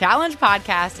official Challenge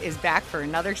podcast is back for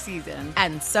another season.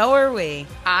 And so are we.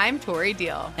 I'm Tori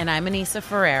Deal. And I'm Anissa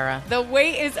Ferreira. The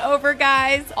wait is over,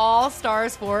 guys. All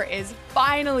Stars 4 is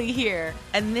finally here.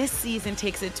 And this season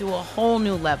takes it to a whole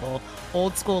new level.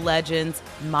 Old school legends,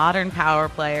 modern power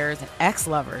players, and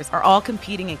ex-lovers are all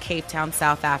competing in Cape Town,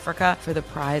 South Africa for the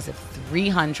prize of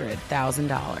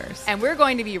 $300,000. And we're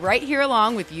going to be right here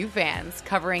along with you fans,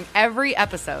 covering every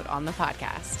episode on the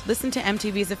podcast. Listen to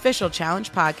MTV's official Challenge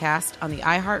Challenge podcast on the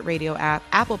iHeartRadio app,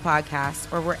 Apple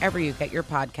Podcasts, or wherever you get your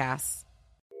podcasts.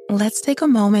 Let's take a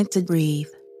moment to breathe.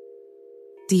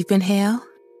 Deep inhale.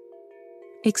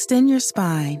 Extend your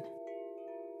spine.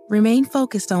 Remain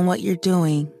focused on what you're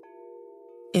doing.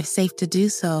 If safe to do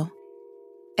so,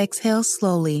 exhale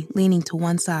slowly, leaning to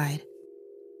one side.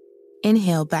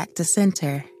 Inhale back to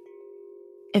center.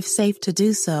 If safe to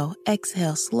do so,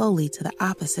 exhale slowly to the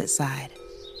opposite side.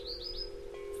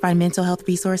 Find mental health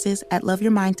resources at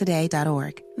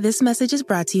loveyourmindtoday.org. This message is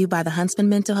brought to you by the Huntsman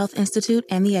Mental Health Institute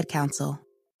and the Ad Council.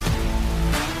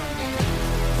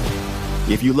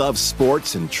 If you love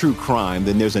sports and true crime,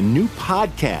 then there's a new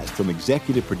podcast from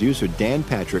executive producer Dan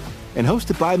Patrick and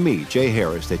hosted by me, Jay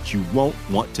Harris, that you won't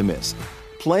want to miss.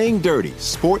 Playing Dirty: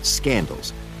 Sports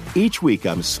Scandals. Each week,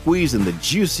 I'm squeezing the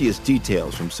juiciest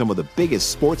details from some of the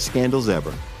biggest sports scandals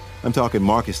ever. I'm talking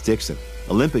Marcus Dixon,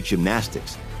 Olympic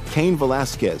gymnastics, Cain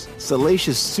Velasquez,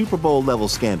 salacious Super Bowl-level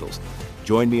scandals.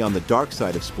 Join me on the dark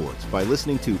side of sports by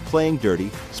listening to Playing Dirty: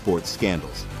 Sports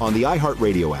Scandals on the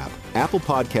iHeartRadio app, Apple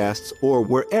Podcasts, or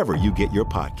wherever you get your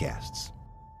podcasts.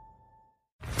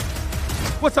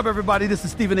 What's up, everybody? This is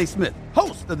Stephen A. Smith,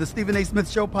 host of the Stephen A. Smith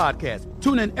Show podcast.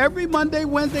 Tune in every Monday,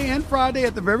 Wednesday, and Friday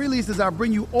at the very least as I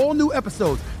bring you all new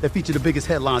episodes that feature the biggest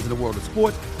headlines in the world of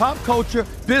sports, pop culture,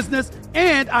 business,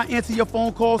 and I answer your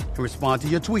phone calls and respond to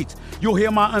your tweets. You'll hear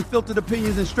my unfiltered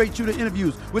opinions and straight-shooter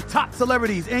interviews with top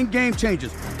celebrities and game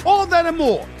changers. All that and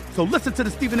more. So listen to the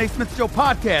Stephen A. Smith Show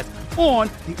podcast on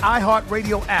the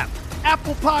iHeartRadio app,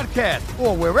 Apple Podcasts,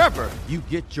 or wherever you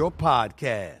get your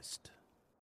podcasts.